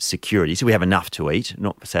food security. So we have enough to eat.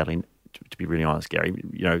 Not sadly, to be really honest, Gary,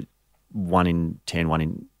 1 in 10, 1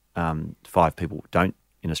 in 5 people don't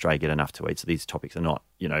in Australia get enough to eat. So these topics are not,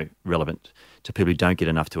 relevant to people who don't get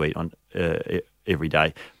enough to eat on every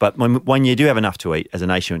day. But when you do have enough to eat as a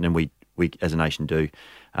nation, and we as a nation do,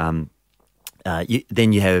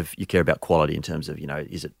 then you care about quality in terms of,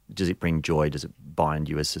 does it bring joy? Does it bind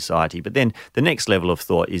you as society? But then the next level of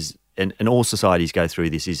thought is, and all societies go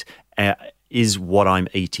through this, is what I'm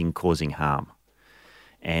eating causing harm?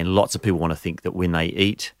 And lots of people want to think that when they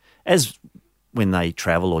eat, as when they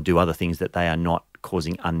travel or do other things, that they are not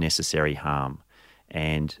causing unnecessary harm.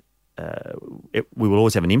 And we will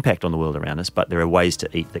always have an impact on the world around us, but there are ways to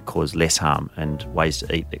eat that cause less harm and ways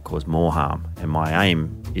to eat that cause more harm. And my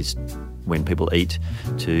aim is, when people eat,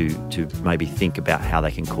 to maybe think about how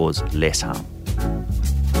they can cause less harm.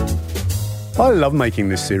 I love making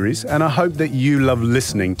this series, and I hope that you love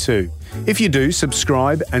listening too. If you do,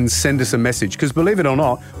 subscribe and send us a message, because believe it or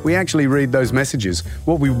not, we actually read those messages.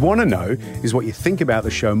 What we want to know is what you think about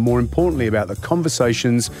the show, more importantly about the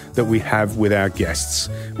conversations that we have with our guests.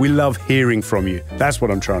 We love hearing from you. That's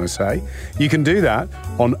what I'm trying to say. You can do that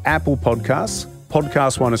on Apple Podcasts,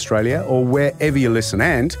 Podcast One Australia, or wherever you listen.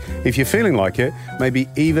 And if you're feeling like it, maybe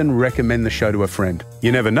even recommend the show to a friend.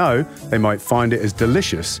 You never know, they might find it as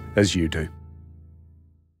delicious as you do.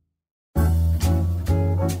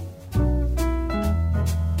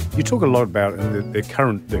 You talk a lot about the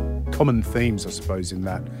common themes, I suppose, in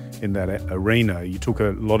in that arena. You talk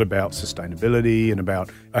a lot about sustainability and about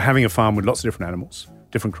having a farm with lots of different animals,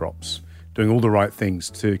 different crops, doing all the right things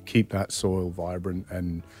to keep that soil vibrant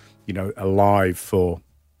and, alive for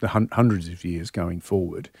the hundreds of years going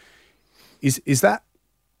forward. Is that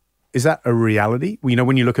a reality?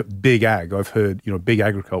 When you look at big ag, I've heard, big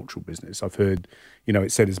agricultural business, I've heard,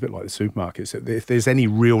 it's said it's a bit like the supermarkets. If there's any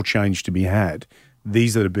real change to be had,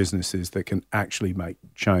 these are the businesses that can actually make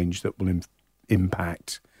change that will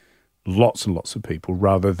impact lots and lots of people,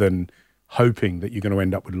 rather than hoping that you're going to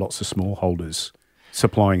end up with lots of smallholders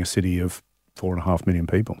supplying a city of 4.5 million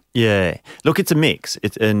people. Yeah. Look, it's a mix.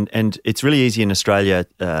 And it's really easy in Australia,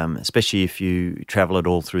 especially if you travel at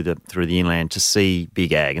all through the inland, to see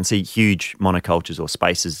big ag and see huge monocultures or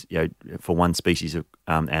spaces, for one species of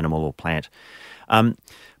animal or plant.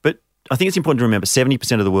 But I think it's important to remember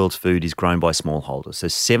 70% of the world's food is grown by smallholders. So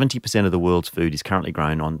 70% of the world's food is currently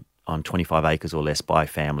grown on 25 acres or less by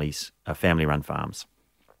families, family-run farms.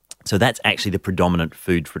 So that's actually the predominant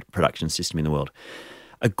food production system in the world.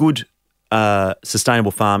 A good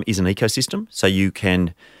sustainable farm is an ecosystem, so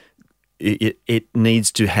it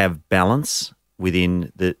needs to have balance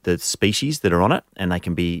within the species that are on it, and they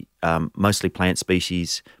can be mostly plant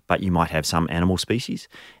species, but you might have some animal species,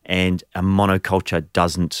 and a monoculture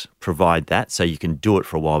doesn't provide that, so you can do it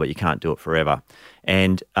for a while, but you can't do it forever.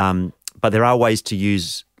 And but there are ways to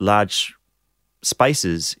use large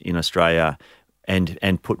spaces in Australia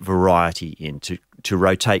and put variety in, to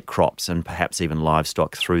rotate crops and perhaps even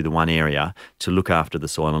livestock through the one area to look after the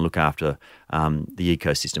soil and look after the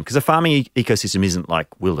ecosystem. Because a farming ecosystem isn't like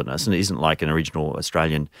wilderness, and it isn't like an original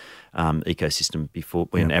Australian ecosystem before,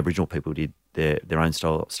 when Aboriginal people did their own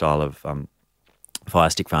style of fire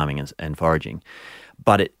stick farming and foraging.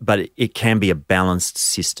 But it can be a balanced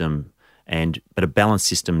system, but a balanced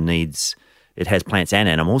system it has plants and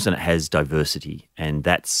animals, and it has diversity, and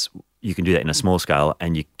you can do that in a small scale,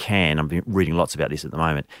 and I'm reading lots about this at the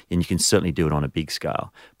moment, and you can certainly do it on a big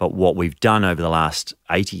scale. But what we've done over the last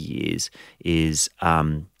 80 years is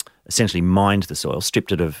essentially mined the soil,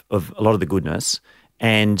 stripped it of a lot of the goodness,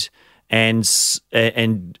 and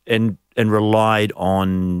relied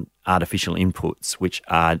on artificial inputs, which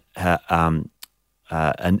and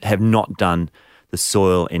have not done the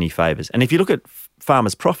soil any favours. And if you look at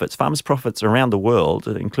farmers' profits around the world,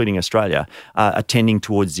 including Australia, are tending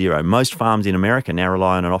towards zero. Most farms in America now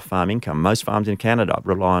rely on an off-farm income. Most farms in Canada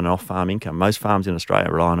rely on an off-farm income. Most farms in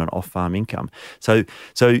Australia rely on an off-farm income. So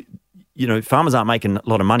farmers aren't making a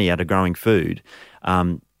lot of money out of growing food,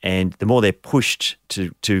 and the more they're pushed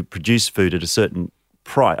to produce food at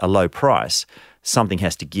a low price, something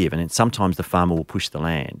has to give, and sometimes the farmer will push the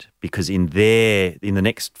land, because in the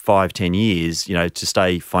next 5-10 years, to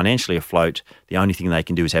stay financially afloat, the only thing they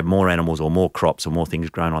can do is have more animals or more crops or more things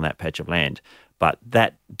grown on that patch of land. But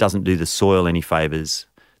that doesn't do the soil any favours.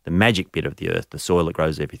 The magic bit of the earth, the soil that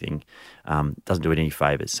grows everything, doesn't do it any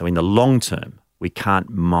favours. So in the long term, we can't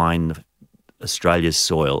mine Australia's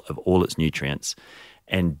soil of all its nutrients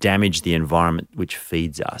and damage the environment which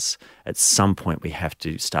feeds us. At some point, we have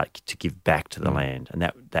to start to give back to the land, and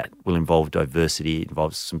that will involve diversity. It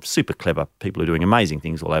involves some super clever people who are doing amazing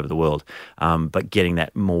things all over the world, but getting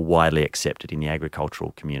that more widely accepted in the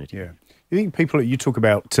agricultural community. Yeah. You think you talk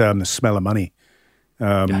about the smell of money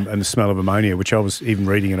and the smell of ammonia, which I was even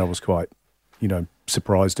reading and I was quite,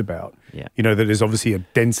 surprised about. Yeah. That there's obviously a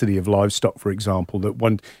density of livestock, for example,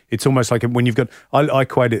 it's almost like when you've got, I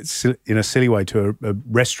equate it in a silly way to a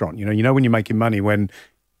restaurant. When you're making money, when,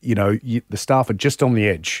 the staff are just on the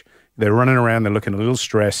edge, they're running around, they're looking a little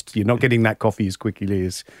stressed, you're not getting that coffee as quickly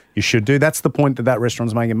as you should do. That's the point that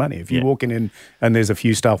restaurant's making money. If you're walking in and there's a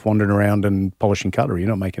few staff wandering around and polishing cutlery, you're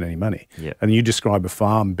not making any money. Yeah. And you describe a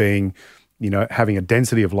farm being, having a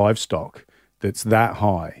density of livestock that's that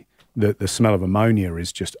high, that the smell of ammonia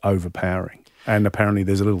is just overpowering. And apparently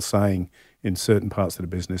there's a little saying in certain parts of the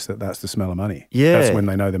business that's the smell of money. Yeah. That's when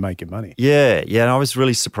they know they're making money. Yeah. And I was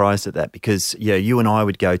really surprised at that, because, you and I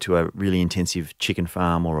would go to a really intensive chicken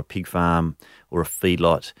farm or a pig farm or a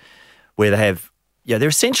feedlot where they have, they're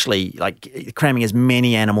essentially like cramming as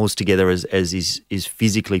many animals together as is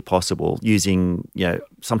physically possible, using,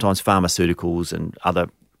 sometimes pharmaceuticals and other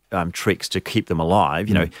tricks to keep them alive,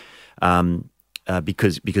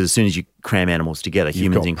 because as soon as you cram animals together,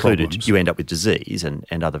 humans included, problems. You end up with disease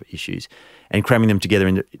and other issues. And cramming them together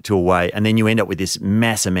into a way, and then you end up with this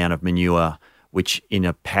mass amount of manure, which in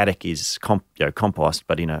a paddock is compost,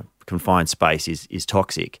 but in a confined space is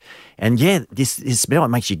toxic. And this smell, it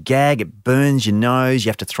makes you gag, it burns your nose, you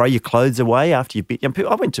have to throw your clothes away after you bit.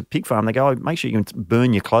 I went to pig farm, they go, make sure you can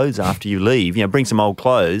burn your clothes after you leave, bring some old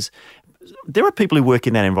clothes. There are people who work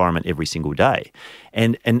in that environment every single day.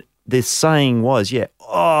 And their saying was,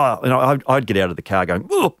 I'd get out of the car going,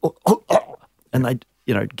 and they,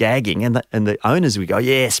 gagging, and the owners would go,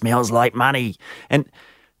 yeah, smells like money. And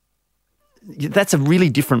that's a really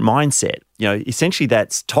different mindset. Essentially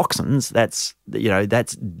that's toxins, that's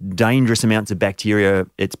dangerous amounts of bacteria.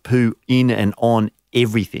 It's poo in and on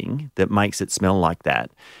everything that makes it smell like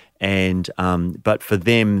that. And but for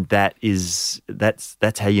them, that's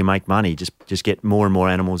how you make money. Just get more and more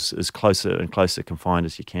animals as closer and closer confined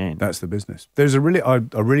as you can. That's the business. There's I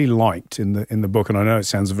really liked in the book, and I know it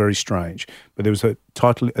sounds very strange, but there was a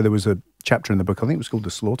chapter in the book. I think it was called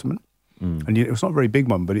The Slaughterman, and it was not a very big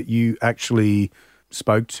one, but you actually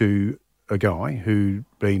spoke to a guy who'd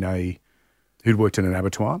worked in an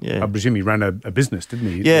abattoir. Yeah. I presume he ran a business,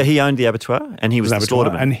 didn't he? Yeah, he owned the abattoir, and he was the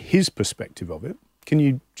slaughterman. And his perspective of it. Can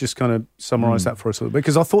you just kind of summarise that for us a little bit?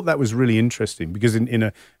 Because I thought that was really interesting, because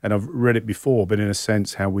and I've read it before, but in a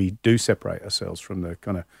sense how we do separate ourselves from the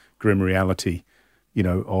kind of grim reality,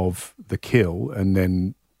 of the kill, and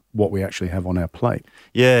then what we actually have on our plate.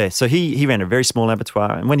 Yeah, so he ran a very small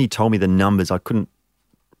abattoir, and when he told me the numbers, I couldn't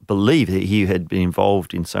believe that he had been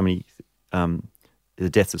involved in so many the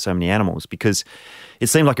deaths of so many animals, because it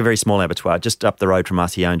seemed like a very small abattoir just up the road from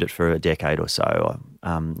us. He owned it for a decade or so,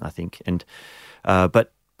 I think, and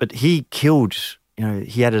but he killed.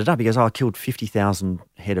 He added it up. He goes, I killed 50,000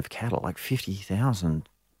 head of cattle, like 50,000.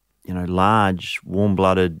 Large,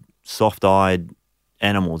 warm-blooded, soft-eyed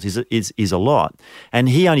animals is a lot, and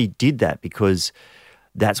he only did that because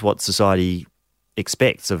that's what society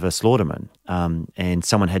expects of a slaughterman, and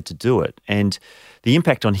someone had to do it. And the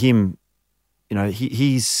impact on him,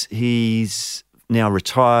 he's now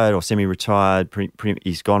retired or semi-retired.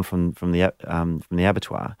 He's gone from the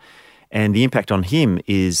abattoir, and the impact on him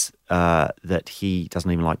is that he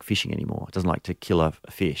doesn't even like fishing anymore. Doesn't like to kill a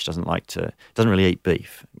fish. Doesn't really eat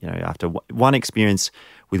beef. After one experience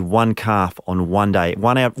with one calf on one day,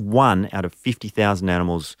 one out of 50,000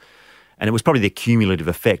 animals. And it was probably the cumulative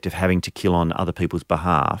effect of having to kill on other people's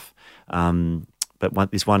behalf.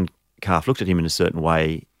 But this one calf looked at him in a certain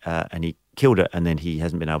way, and he killed it, and then he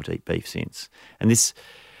hasn't been able to eat beef since. And this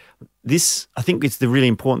I think it's the really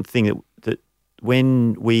important thing that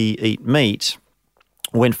when we eat meat,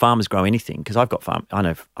 when farmers grow anything, because I've got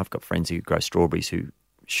friends who grow strawberries who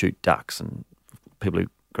shoot ducks, and people who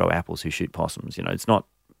grow apples who shoot possums. It's not.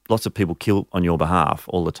 Lots of people kill on your behalf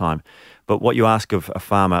all the time. But what you ask of a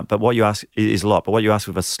farmer, is a lot, but what you ask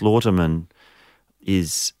of a slaughterman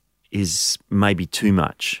is maybe too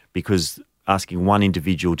much, because asking one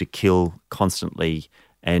individual to kill constantly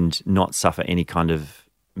and not suffer any kind of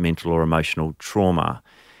mental or emotional trauma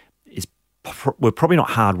we're probably not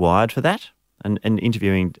hardwired for that. And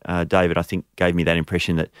interviewing David, I think, gave me that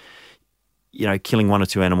impression that, killing one or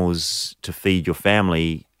two animals to feed your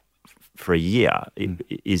family for a year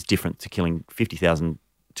is different to killing 50,000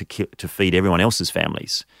 to feed everyone else's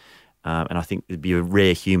families. And I think there'd be a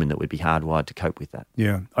rare human that would be hardwired to cope with that.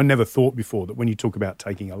 Yeah. I never thought before that when you talk about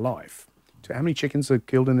taking a life, how many chickens are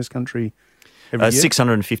killed in this country every year?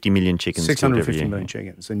 650 million chickens. 650 million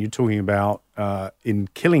chickens. And you're talking about in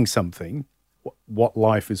killing something, what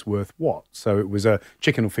life is worth what. So it was a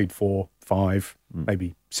chicken will feed 4, 5,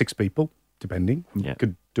 maybe 6 people, depending. Yeah.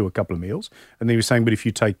 Could do a couple of meals. And they were saying, but if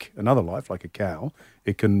you take another life, like a cow,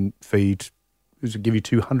 it can give you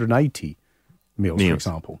 280 meals, for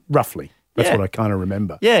example, roughly. That's what I kind of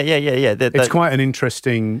remember. Yeah. It's quite an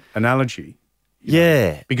interesting analogy.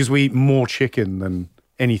 Yeah. Because we eat more chicken than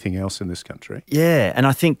anything else in this country. Yeah, and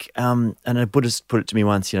I think, and a Buddhist put it to me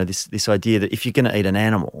once, this idea that if you're going to eat an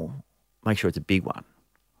animal, make sure it's a big one.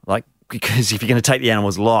 Because if you're going to take the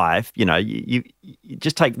animal's life, you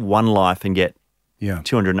just take one life and get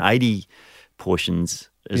 280 portions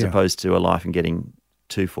as opposed to a life and getting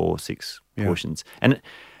 2, 4, 6 portions.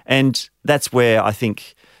 And that's where I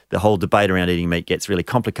think the whole debate around eating meat gets really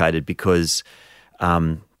complicated, because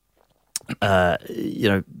do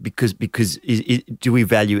we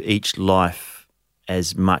value each life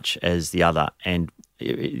as much as the other? And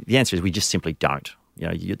the answer is we just simply don't.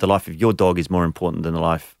 The life of your dog is more important than the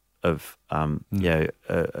life of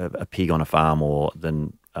a pig on a farm, or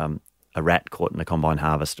than a rat caught in a combine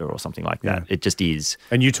harvester or something like that. It just is.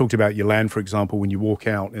 And you talked about your land, for example, when you walk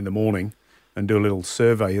out in the morning and do a little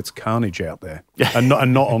survey, it's carnage out there, and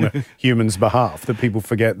not on a human's behalf. That people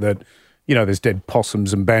forget that. There's dead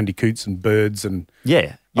possums and bandicoots and birds and...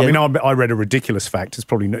 Yeah. I mean, I read a ridiculous fact.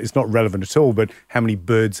 It's not relevant at all, but how many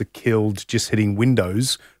birds are killed just hitting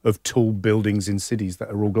windows of tall buildings in cities that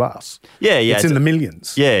are all glass? Yeah. It's in the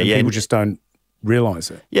millions. Yeah. People just don't realise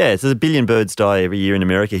it. Yeah, so 1 billion birds die every year in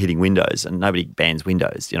America hitting windows, and nobody bans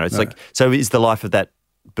windows. It's so is the life of that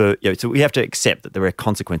so we have to accept that there are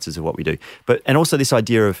consequences of what we do. And also this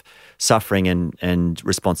idea of suffering and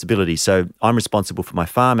responsibility. So I'm responsible for my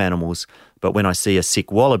farm animals, but when I see a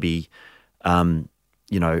sick wallaby, I'm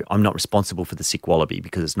not responsible for the sick wallaby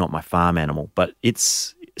because it's not my farm animal. But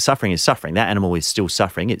suffering is suffering. That animal is still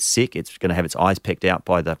suffering. It's sick. It's going to have its eyes pecked out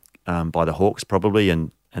by the hawks probably,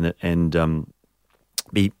 and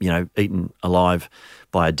be eaten alive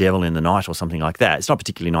by a devil in the night or something like that. It's not a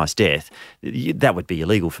particularly nice death. That would be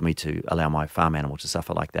illegal for me to allow my farm animal to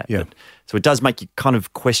suffer like that. Yeah. So it does make you kind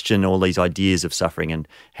of question all these ideas of suffering and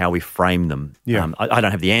how we frame them. Yeah. I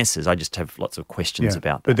don't have the answers. I just have lots of questions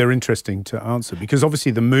about that. But they're interesting to answer because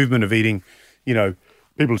obviously the movement of eating,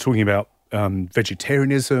 people are talking about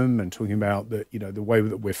vegetarianism and talking about the way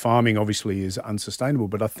that we're farming obviously is unsustainable.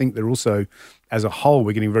 But I think they're also, as a whole,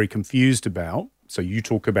 we're getting very confused about. So you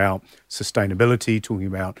talk about sustainability, talking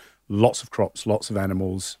about lots of crops, lots of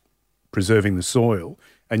animals, preserving the soil.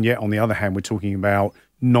 And yet, on the other hand, we're talking about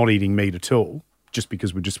not eating meat at all, just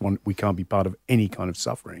because we can't be part of any kind of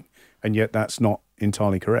suffering. And yet that's not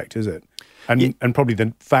entirely correct, is it? And probably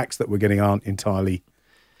the facts that we're getting aren't entirely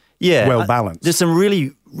well balanced. There's some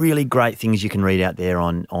really, really great things you can read out there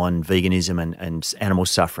on veganism and animal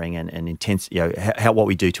suffering and intense, what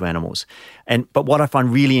we do to animals. But what I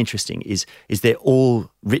find really interesting is they're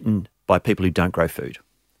all written by people who don't grow food.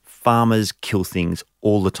 Farmers kill things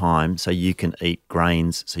all the time so you can eat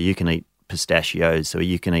grains, so you can eat pistachios, so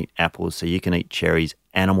you can eat apples, so you can eat cherries.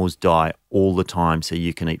 Animals die all the time so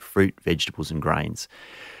you can eat fruit, vegetables and grains.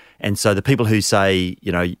 And so the people who say,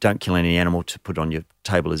 don't kill any animal to put on your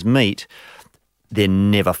table as meat, they're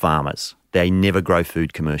never farmers. They never grow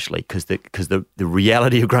food commercially because the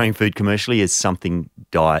reality of growing food commercially is something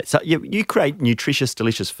dies. So you create nutritious,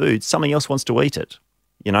 delicious food. Something else wants to eat it.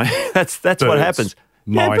 That's Birds, what happens.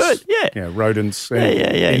 Mice, rodents,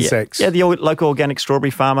 insects. Yeah, the local organic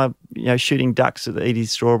strawberry farmer, shooting ducks to eat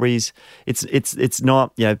his strawberries. It's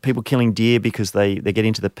not people killing deer because they get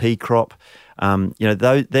into the pea crop.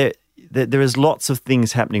 There is lots of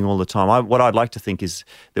things happening all the time. What I'd like to think is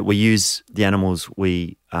that we use the animals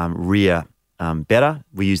we rear better.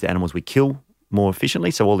 We use the animals we kill more efficiently.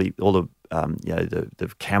 So all the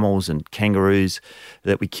camels and kangaroos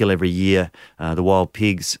that we kill every year, the wild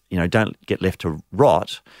pigs, don't get left to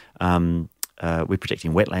rot. We're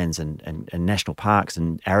protecting wetlands and national parks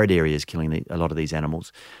and arid areas, killing a lot of these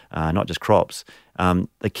animals, not just crops.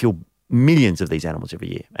 They kill millions of these animals every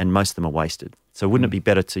year, and most of them are wasted. So wouldn't it be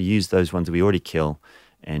better to use those ones that we already kill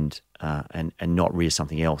and not rear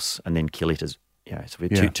something else and then kill it as so we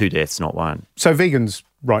have two deaths, not one. So vegans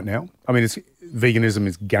right now, veganism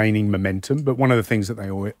is gaining momentum, but one of the things that they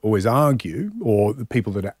always argue, or the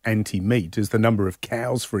people that are anti-meat, is the number of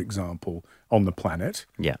cows, for example, on the planet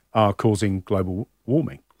are causing global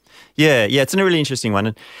warming. Yeah, it's a really interesting one.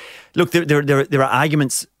 And look, there are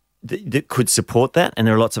arguments that could support that, and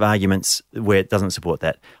there are lots of arguments where it doesn't support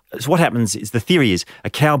that. So what happens is, the theory is a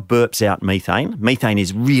cow burps out methane. Methane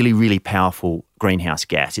is really, really powerful greenhouse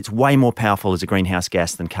gas. It's way more powerful as a greenhouse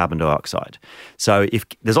gas than carbon dioxide. So if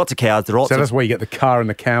there's lots of cows, there are lots So that's where you get the car and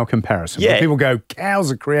the cow comparison. Yeah. Where people go,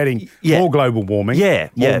 cows are creating more global warming.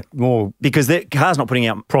 More because the car's not putting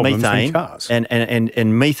out problems methane. than cars.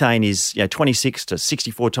 And methane is 26 to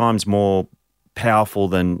 64 times more powerful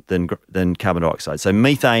than carbon dioxide. So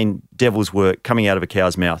methane, devil's work, coming out of a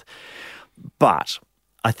cow's mouth. But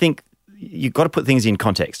I think you've got to put things in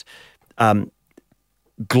context.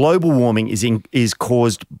 Global warming is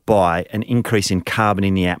caused by an increase in carbon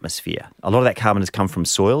in the atmosphere. A lot of that carbon has come from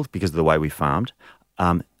soil because of the way we farmed.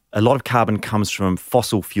 A lot of carbon comes from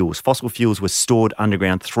fossil fuels. Fossil fuels were stored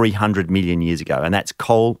underground 300 million years ago, and that's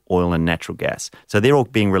coal, oil, and natural gas. So they're all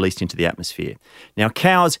being released into the atmosphere. Now,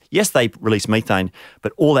 cows, yes, they release methane,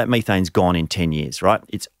 but all that methane's gone in 10 years, right?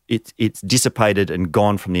 It's dissipated and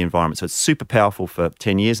gone from the environment. So it's super powerful for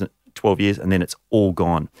 10 years, 12 years, and then it's all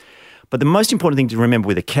gone. But the most important thing to remember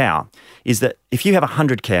with a cow is that if you have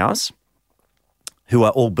 100 cows who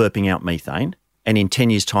are all burping out methane, and in 10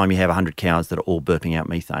 years' time you have 100 cows that are all burping out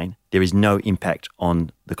methane, there is no impact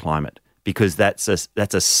on the climate because that's a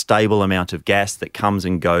stable amount of gas that comes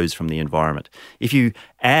and goes from the environment. If you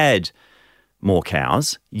add more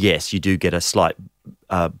cows, yes, you do get a slight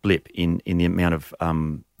blip in the amount of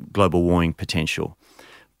global warming potential.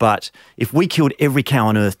 But if we killed every cow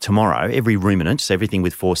on Earth tomorrow, every ruminant, so everything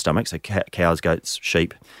with 4 stomachs, so cows, goats,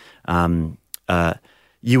 sheep, it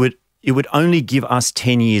would only give us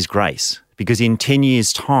 10 years grace. Because in 10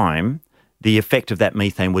 years' time, the effect of that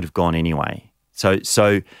methane would have gone anyway. So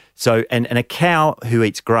a cow who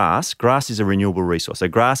eats grass is a renewable resource. So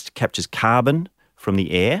grass captures carbon from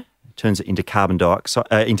the air turns it into carbon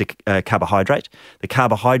dioxide, carbohydrate. The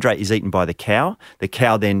carbohydrate is eaten by the cow. The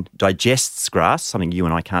cow then digests grass, something you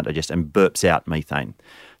and I can't digest, and burps out methane.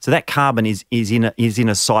 So that carbon is in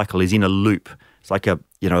a cycle, is in a loop. It's like a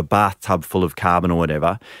bathtub full of carbon or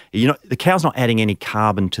whatever. The cow's not adding any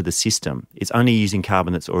carbon to the system. It's only using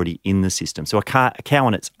carbon that's already in the system. So a cow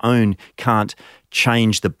on its own can't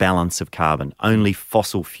change the balance of carbon. Only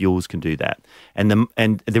fossil fuels can do that. And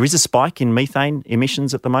there is a spike in methane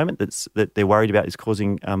emissions at the moment that they're worried about is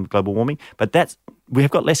causing global warming. But we have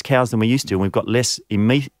got less cows than we used to, and we've got less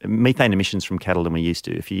methane emissions from cattle than we used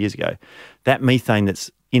to a few years ago. That methane that's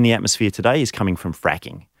in the atmosphere today is coming from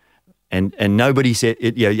fracking. And nobody said, I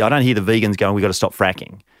don't hear the vegans going, we've got to stop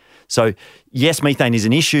fracking. So yes, methane is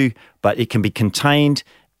an issue, but it can be contained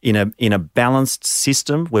in a balanced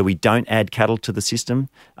system where we don't add cattle to the system.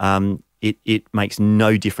 It makes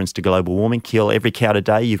no difference to global warming. Kill every cow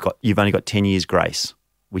today, you've only got 10 years grace,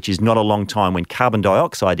 which is not a long time when carbon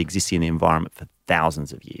dioxide exists in the environment for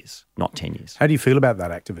thousands of years, not 10 years. How do you feel about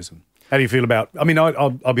that activism? How do you feel about,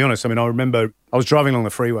 I'll be honest, I remember I was driving along the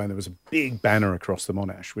freeway and there was a big banner across the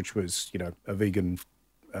Monash, which was, a vegan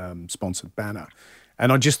sponsored banner.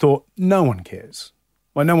 And I just thought, no one cares.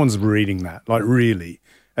 Like, no one's reading that, like, really.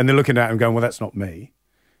 And they're looking at it and going, well, that's not me.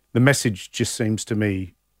 The message just seems to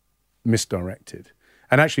me misdirected.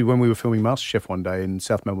 And actually, when we were filming MasterChef one day in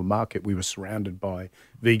South Melbourne Market, we were surrounded by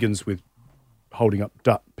vegans with holding up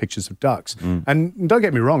pictures of ducks. And don't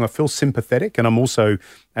get me wrong, I feel sympathetic. And I'm also,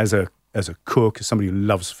 as a cook, as somebody who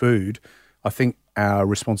loves food, I think our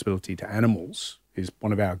responsibility to animals is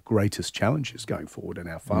one of our greatest challenges going forward in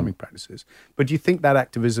our farming practices. But do you think that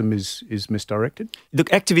activism is misdirected?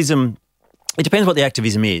 Look, activism, it depends what the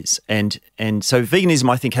activism is. And so veganism,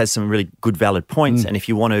 I think, has some really good, valid points. And if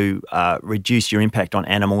you want to reduce your impact on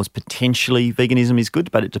animals, potentially veganism is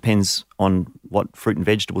good, but it depends on what fruit and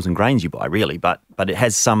vegetables and grains you buy, really. But it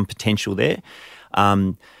has some potential there.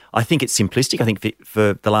 I think it's simplistic. I think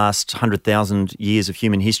for the last 100,000 years of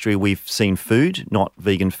human history, we've seen food, not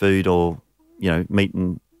vegan food or, meat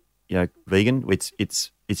and, vegan.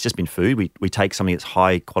 It's just been food. We take something that's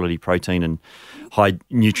high quality protein and high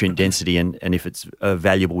nutrient density, and if it's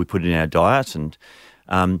valuable, we put it in our diet. And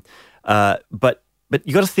but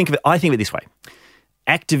you got to think of it. I think of it this way: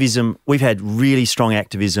 activism. We've had really strong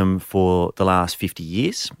activism for the last 50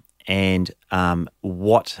 years. And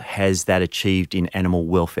what has that achieved in animal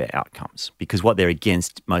welfare outcomes? Because what they're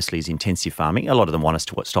against mostly is intensive farming. A lot of them want us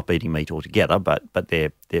to stop eating meat altogether, but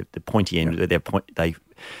the pointy end, they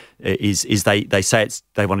say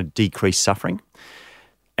they want to decrease suffering.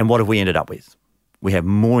 And what have we ended up with? We have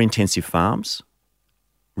more intensive farms,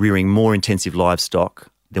 rearing more intensive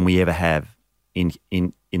livestock than we ever have in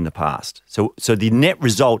the past. So the net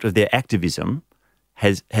result of their activism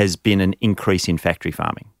has been an increase in factory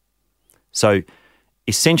farming. So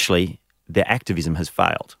essentially, their activism has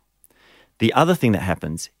failed. The other thing that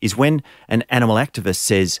happens is when an animal activist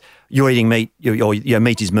says, you're eating meat, your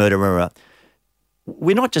meat is murder,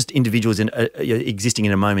 we're not just individuals existing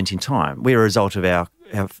in a moment in time. We're a result of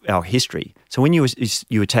our history. So when you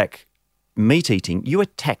attack meat eating, you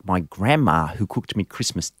attack my grandma who cooked me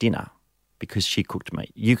Christmas dinner because she cooked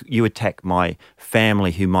meat. You attack my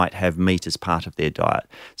family who might have meat as part of their diet.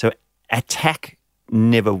 So attack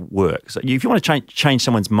never works. If you want to change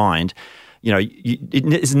someone's mind,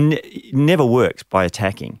 it never works by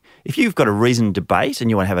attacking. If you've got a reasoned debate and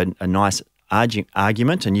you want to have a nice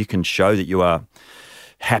argument and you can show that you are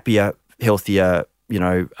happier, healthier,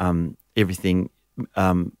 everything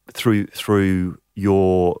through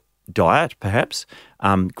your diet, perhaps,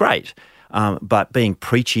 great. But being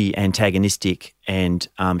preachy, antagonistic, and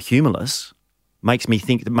humorless makes me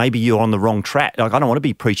think that maybe you're on the wrong track. Like, I don't want to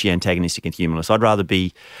be preachy, antagonistic, and humorless. I'd rather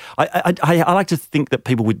be... I like to think that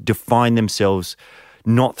people would define themselves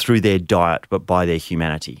not through their diet, but by their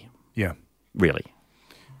humanity. Yeah. Really.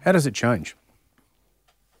 How does it change?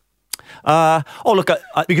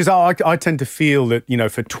 Because I tend to feel that,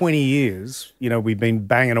 for 20 years, we've been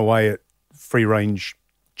banging away at free-range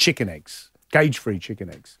chicken eggs, cage-free chicken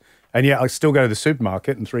eggs. And yet I still go to the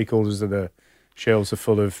supermarket and 3/4 of the shelves are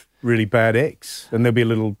full of really bad eggs, and there'll be a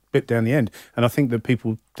little bit down the end. And I think that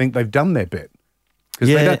people think they've done their bit.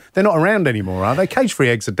 Because they're not around anymore, are they? Cage-free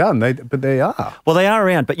eggs are done, but they are. Well, they are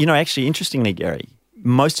around. But, actually, interestingly, Gary,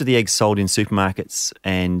 most of the eggs sold in supermarkets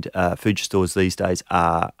and food stores these days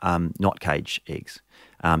are not cage eggs.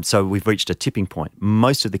 So we've reached a tipping point.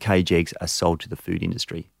 Most of the cage eggs are sold to the food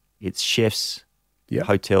industry. It's chefs,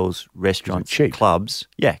 hotels, restaurants, clubs,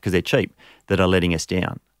 because they're cheap, that are letting us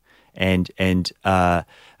down.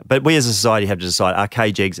 But we as a society have to decide, are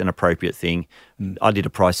cage eggs an appropriate thing? I did a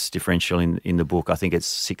price differential in the book. I think it's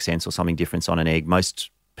 6 cents or something difference on an egg. Most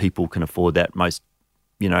people can afford that. Most,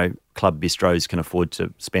 club bistros can afford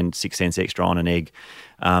to spend 6 cents extra on an egg.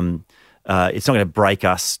 It's not going to break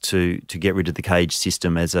us to get rid of the cage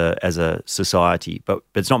system as a society, but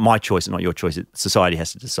it's not my choice, it's not your choice. Society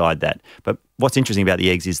has to decide that. But what's interesting about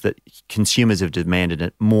the eggs is that consumers have demanded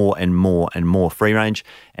it more and more and more free range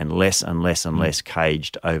and less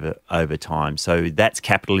caged over time. So that's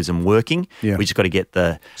capitalism working. Yeah. We just got to get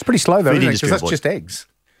the It's pretty slow though, food isn't it? industry Because on that's board. just eggs.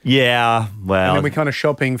 Yeah, well, And then we're kind of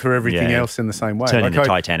shopping for everything Yeah. else in the same way. turning the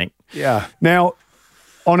Titanic. Yeah. Now,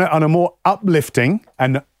 on a more uplifting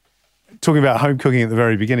and talking about home cooking at the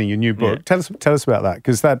very beginning, your new book. Yeah. Tell us about that,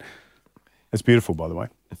 because that's beautiful, by the way.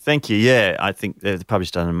 Thank you. Yeah, I think the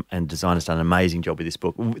publisher and designer's done an amazing job with this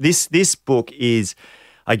book. This book is,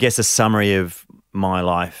 I guess, a summary of my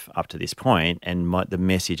life up to this point and the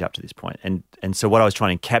message up to this point. And so what I was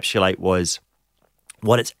trying to encapsulate was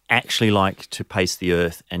what it's actually like to pace the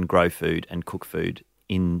earth and grow food and cook food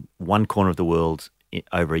in one corner of the world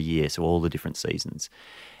over a year, so all the different seasons,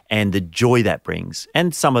 and the joy that brings,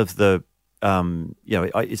 and some of the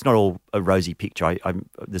it's not all a rosy picture.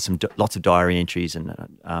 There's lots of diary entries and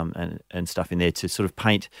stuff in there to sort of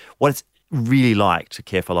paint what it's really like to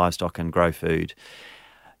care for livestock and grow food.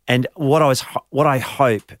 And what I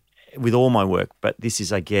hope with all my work, but this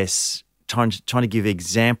is, I guess, trying to give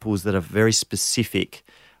examples that are very specific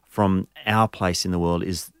from our place in the world,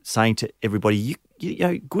 is saying to everybody, you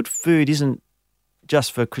know, good food isn't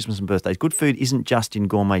just for Christmas and birthdays. Good food isn't just in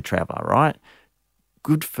Gourmet Traveller, right?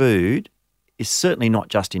 Good food is certainly not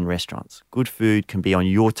just in restaurants. Good food can be on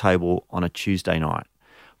your table on a Tuesday night.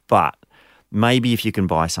 But maybe if you can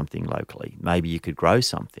buy something locally, maybe you could grow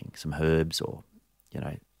something, some herbs or,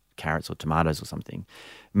 carrots or tomatoes or something.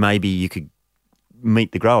 Maybe you could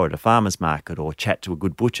meet the grower at a farmer's market or chat to a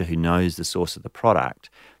good butcher who knows the source of the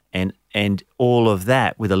product. And all of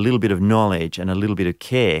that with a little bit of knowledge and a little bit of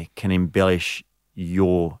care can embellish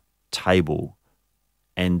your table.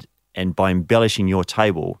 And by embellishing your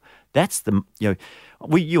table, that's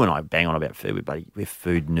you and I bang on about food. We're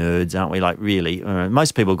food nerds, aren't we? Like, really,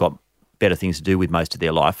 most people have got better things to do with most of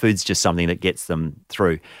their life. Food's just something that gets them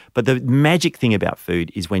through. But the magic thing about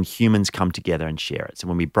food is when humans come together and share it. So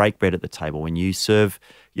when we break bread at the table, when you serve,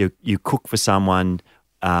 you cook for someone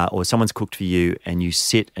or someone's cooked for you, and you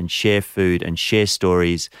sit and share food and share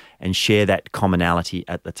stories and share that commonality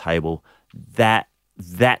at the table,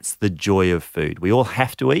 that's the joy of food. We all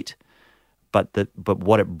have to eat, but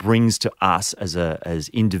what it brings to us as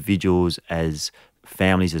individuals, as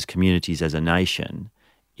families, as communities, as a nation,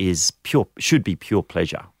 should be pure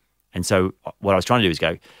pleasure. And so what I was trying to do is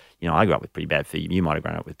go, I grew up with pretty bad food. You might have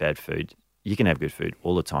grown up with bad food. You can have good food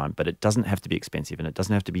all the time, but it doesn't have to be expensive and it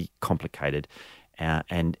doesn't have to be complicated.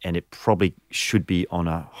 And it probably should be on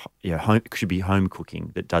home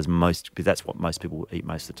cooking that does most, because that's what most people eat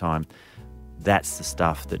most of the time. That's the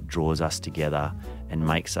stuff that draws us together and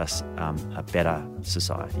makes us a better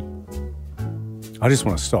society. I just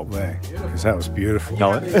want to stop there because that was beautiful.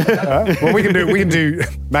 No. Well, we can do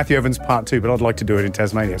Matthew Evans Part 2, but I'd like to do it in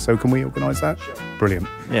Tasmania. So can we organise that? Sure. Brilliant.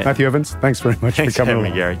 Yeah. Matthew Evans, thanks very much Thanks for coming for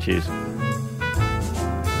having along. me, Gary. Cheers.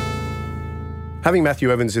 Having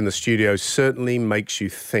Matthew Evans in the studio certainly makes you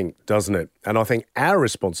think, doesn't it? And I think our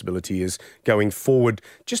responsibility is going forward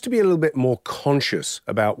just to be a little bit more conscious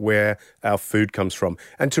about where our food comes from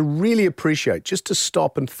and to really appreciate, just to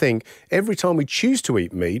stop and think every time we choose to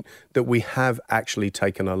eat meat that we have actually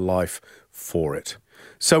taken a life for it.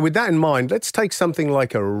 So with that in mind, let's take something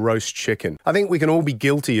like a roast chicken. I think we can all be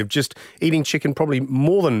guilty of just eating chicken probably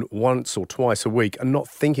more than once or twice a week and not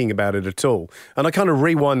thinking about it at all. And I kind of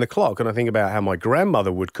rewind the clock and I think about how my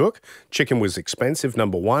grandmother would cook. Chicken was expensive,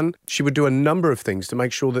 number one. She would do a number of things to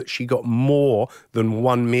make sure that she got more than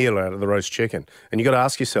one meal out of the roast chicken. And you got to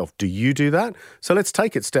ask yourself, do you do that? So let's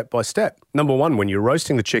take it step by step. Number one, when you're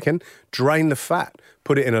roasting the chicken, drain the fat.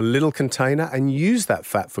 Put it in a little container and use that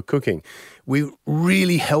fat for cooking. We're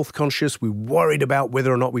really health conscious. We're worried about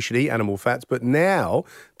whether or not we should eat animal fats. But now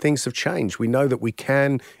things have changed. We know that we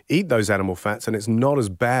can eat those animal fats and it's not as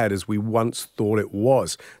bad as we once thought it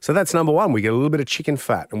was. So that's number one. We get a little bit of chicken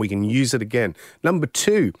fat and we can use it again. Number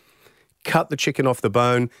two, cut the chicken off the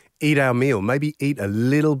bone, eat our meal, maybe eat a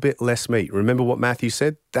little bit less meat. Remember what Matthew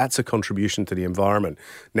said? That's a contribution to the environment.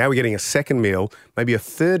 Now we're getting a second meal, maybe a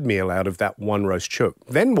third meal out of that one roast chook.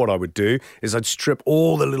 Then what I would do is I'd strip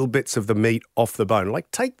all the little bits of the meat off the bone.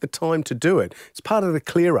 Like, take the time to do it. It's part of the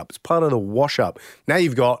clear up. It's part of the wash up. Now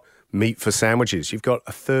you've got meat for sandwiches. You've got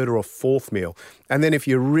a third or a fourth meal. And then if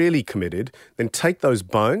you're really committed, then take those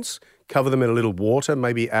bones, cover them in a little water,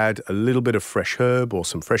 maybe add a little bit of fresh herb or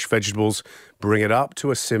some fresh vegetables, bring it up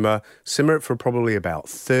to a simmer it for probably about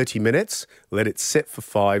 30 minutes, let it sit for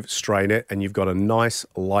 5, strain it, and you've got a nice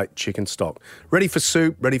light chicken stock. Ready for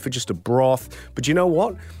soup, ready for just a broth. But you know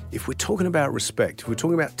what? If we're talking about respect, if we're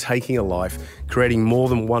talking about taking a life, creating more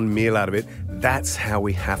than one meal out of it, that's how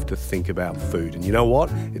we have to think about food. And you know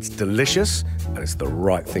what? It's delicious and it's the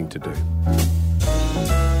right thing to do.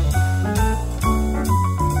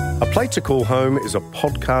 A Plate to Call Home is a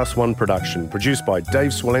Podcast One production produced by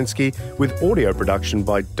Dave Swolensky with audio production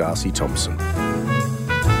by Darcy Thompson.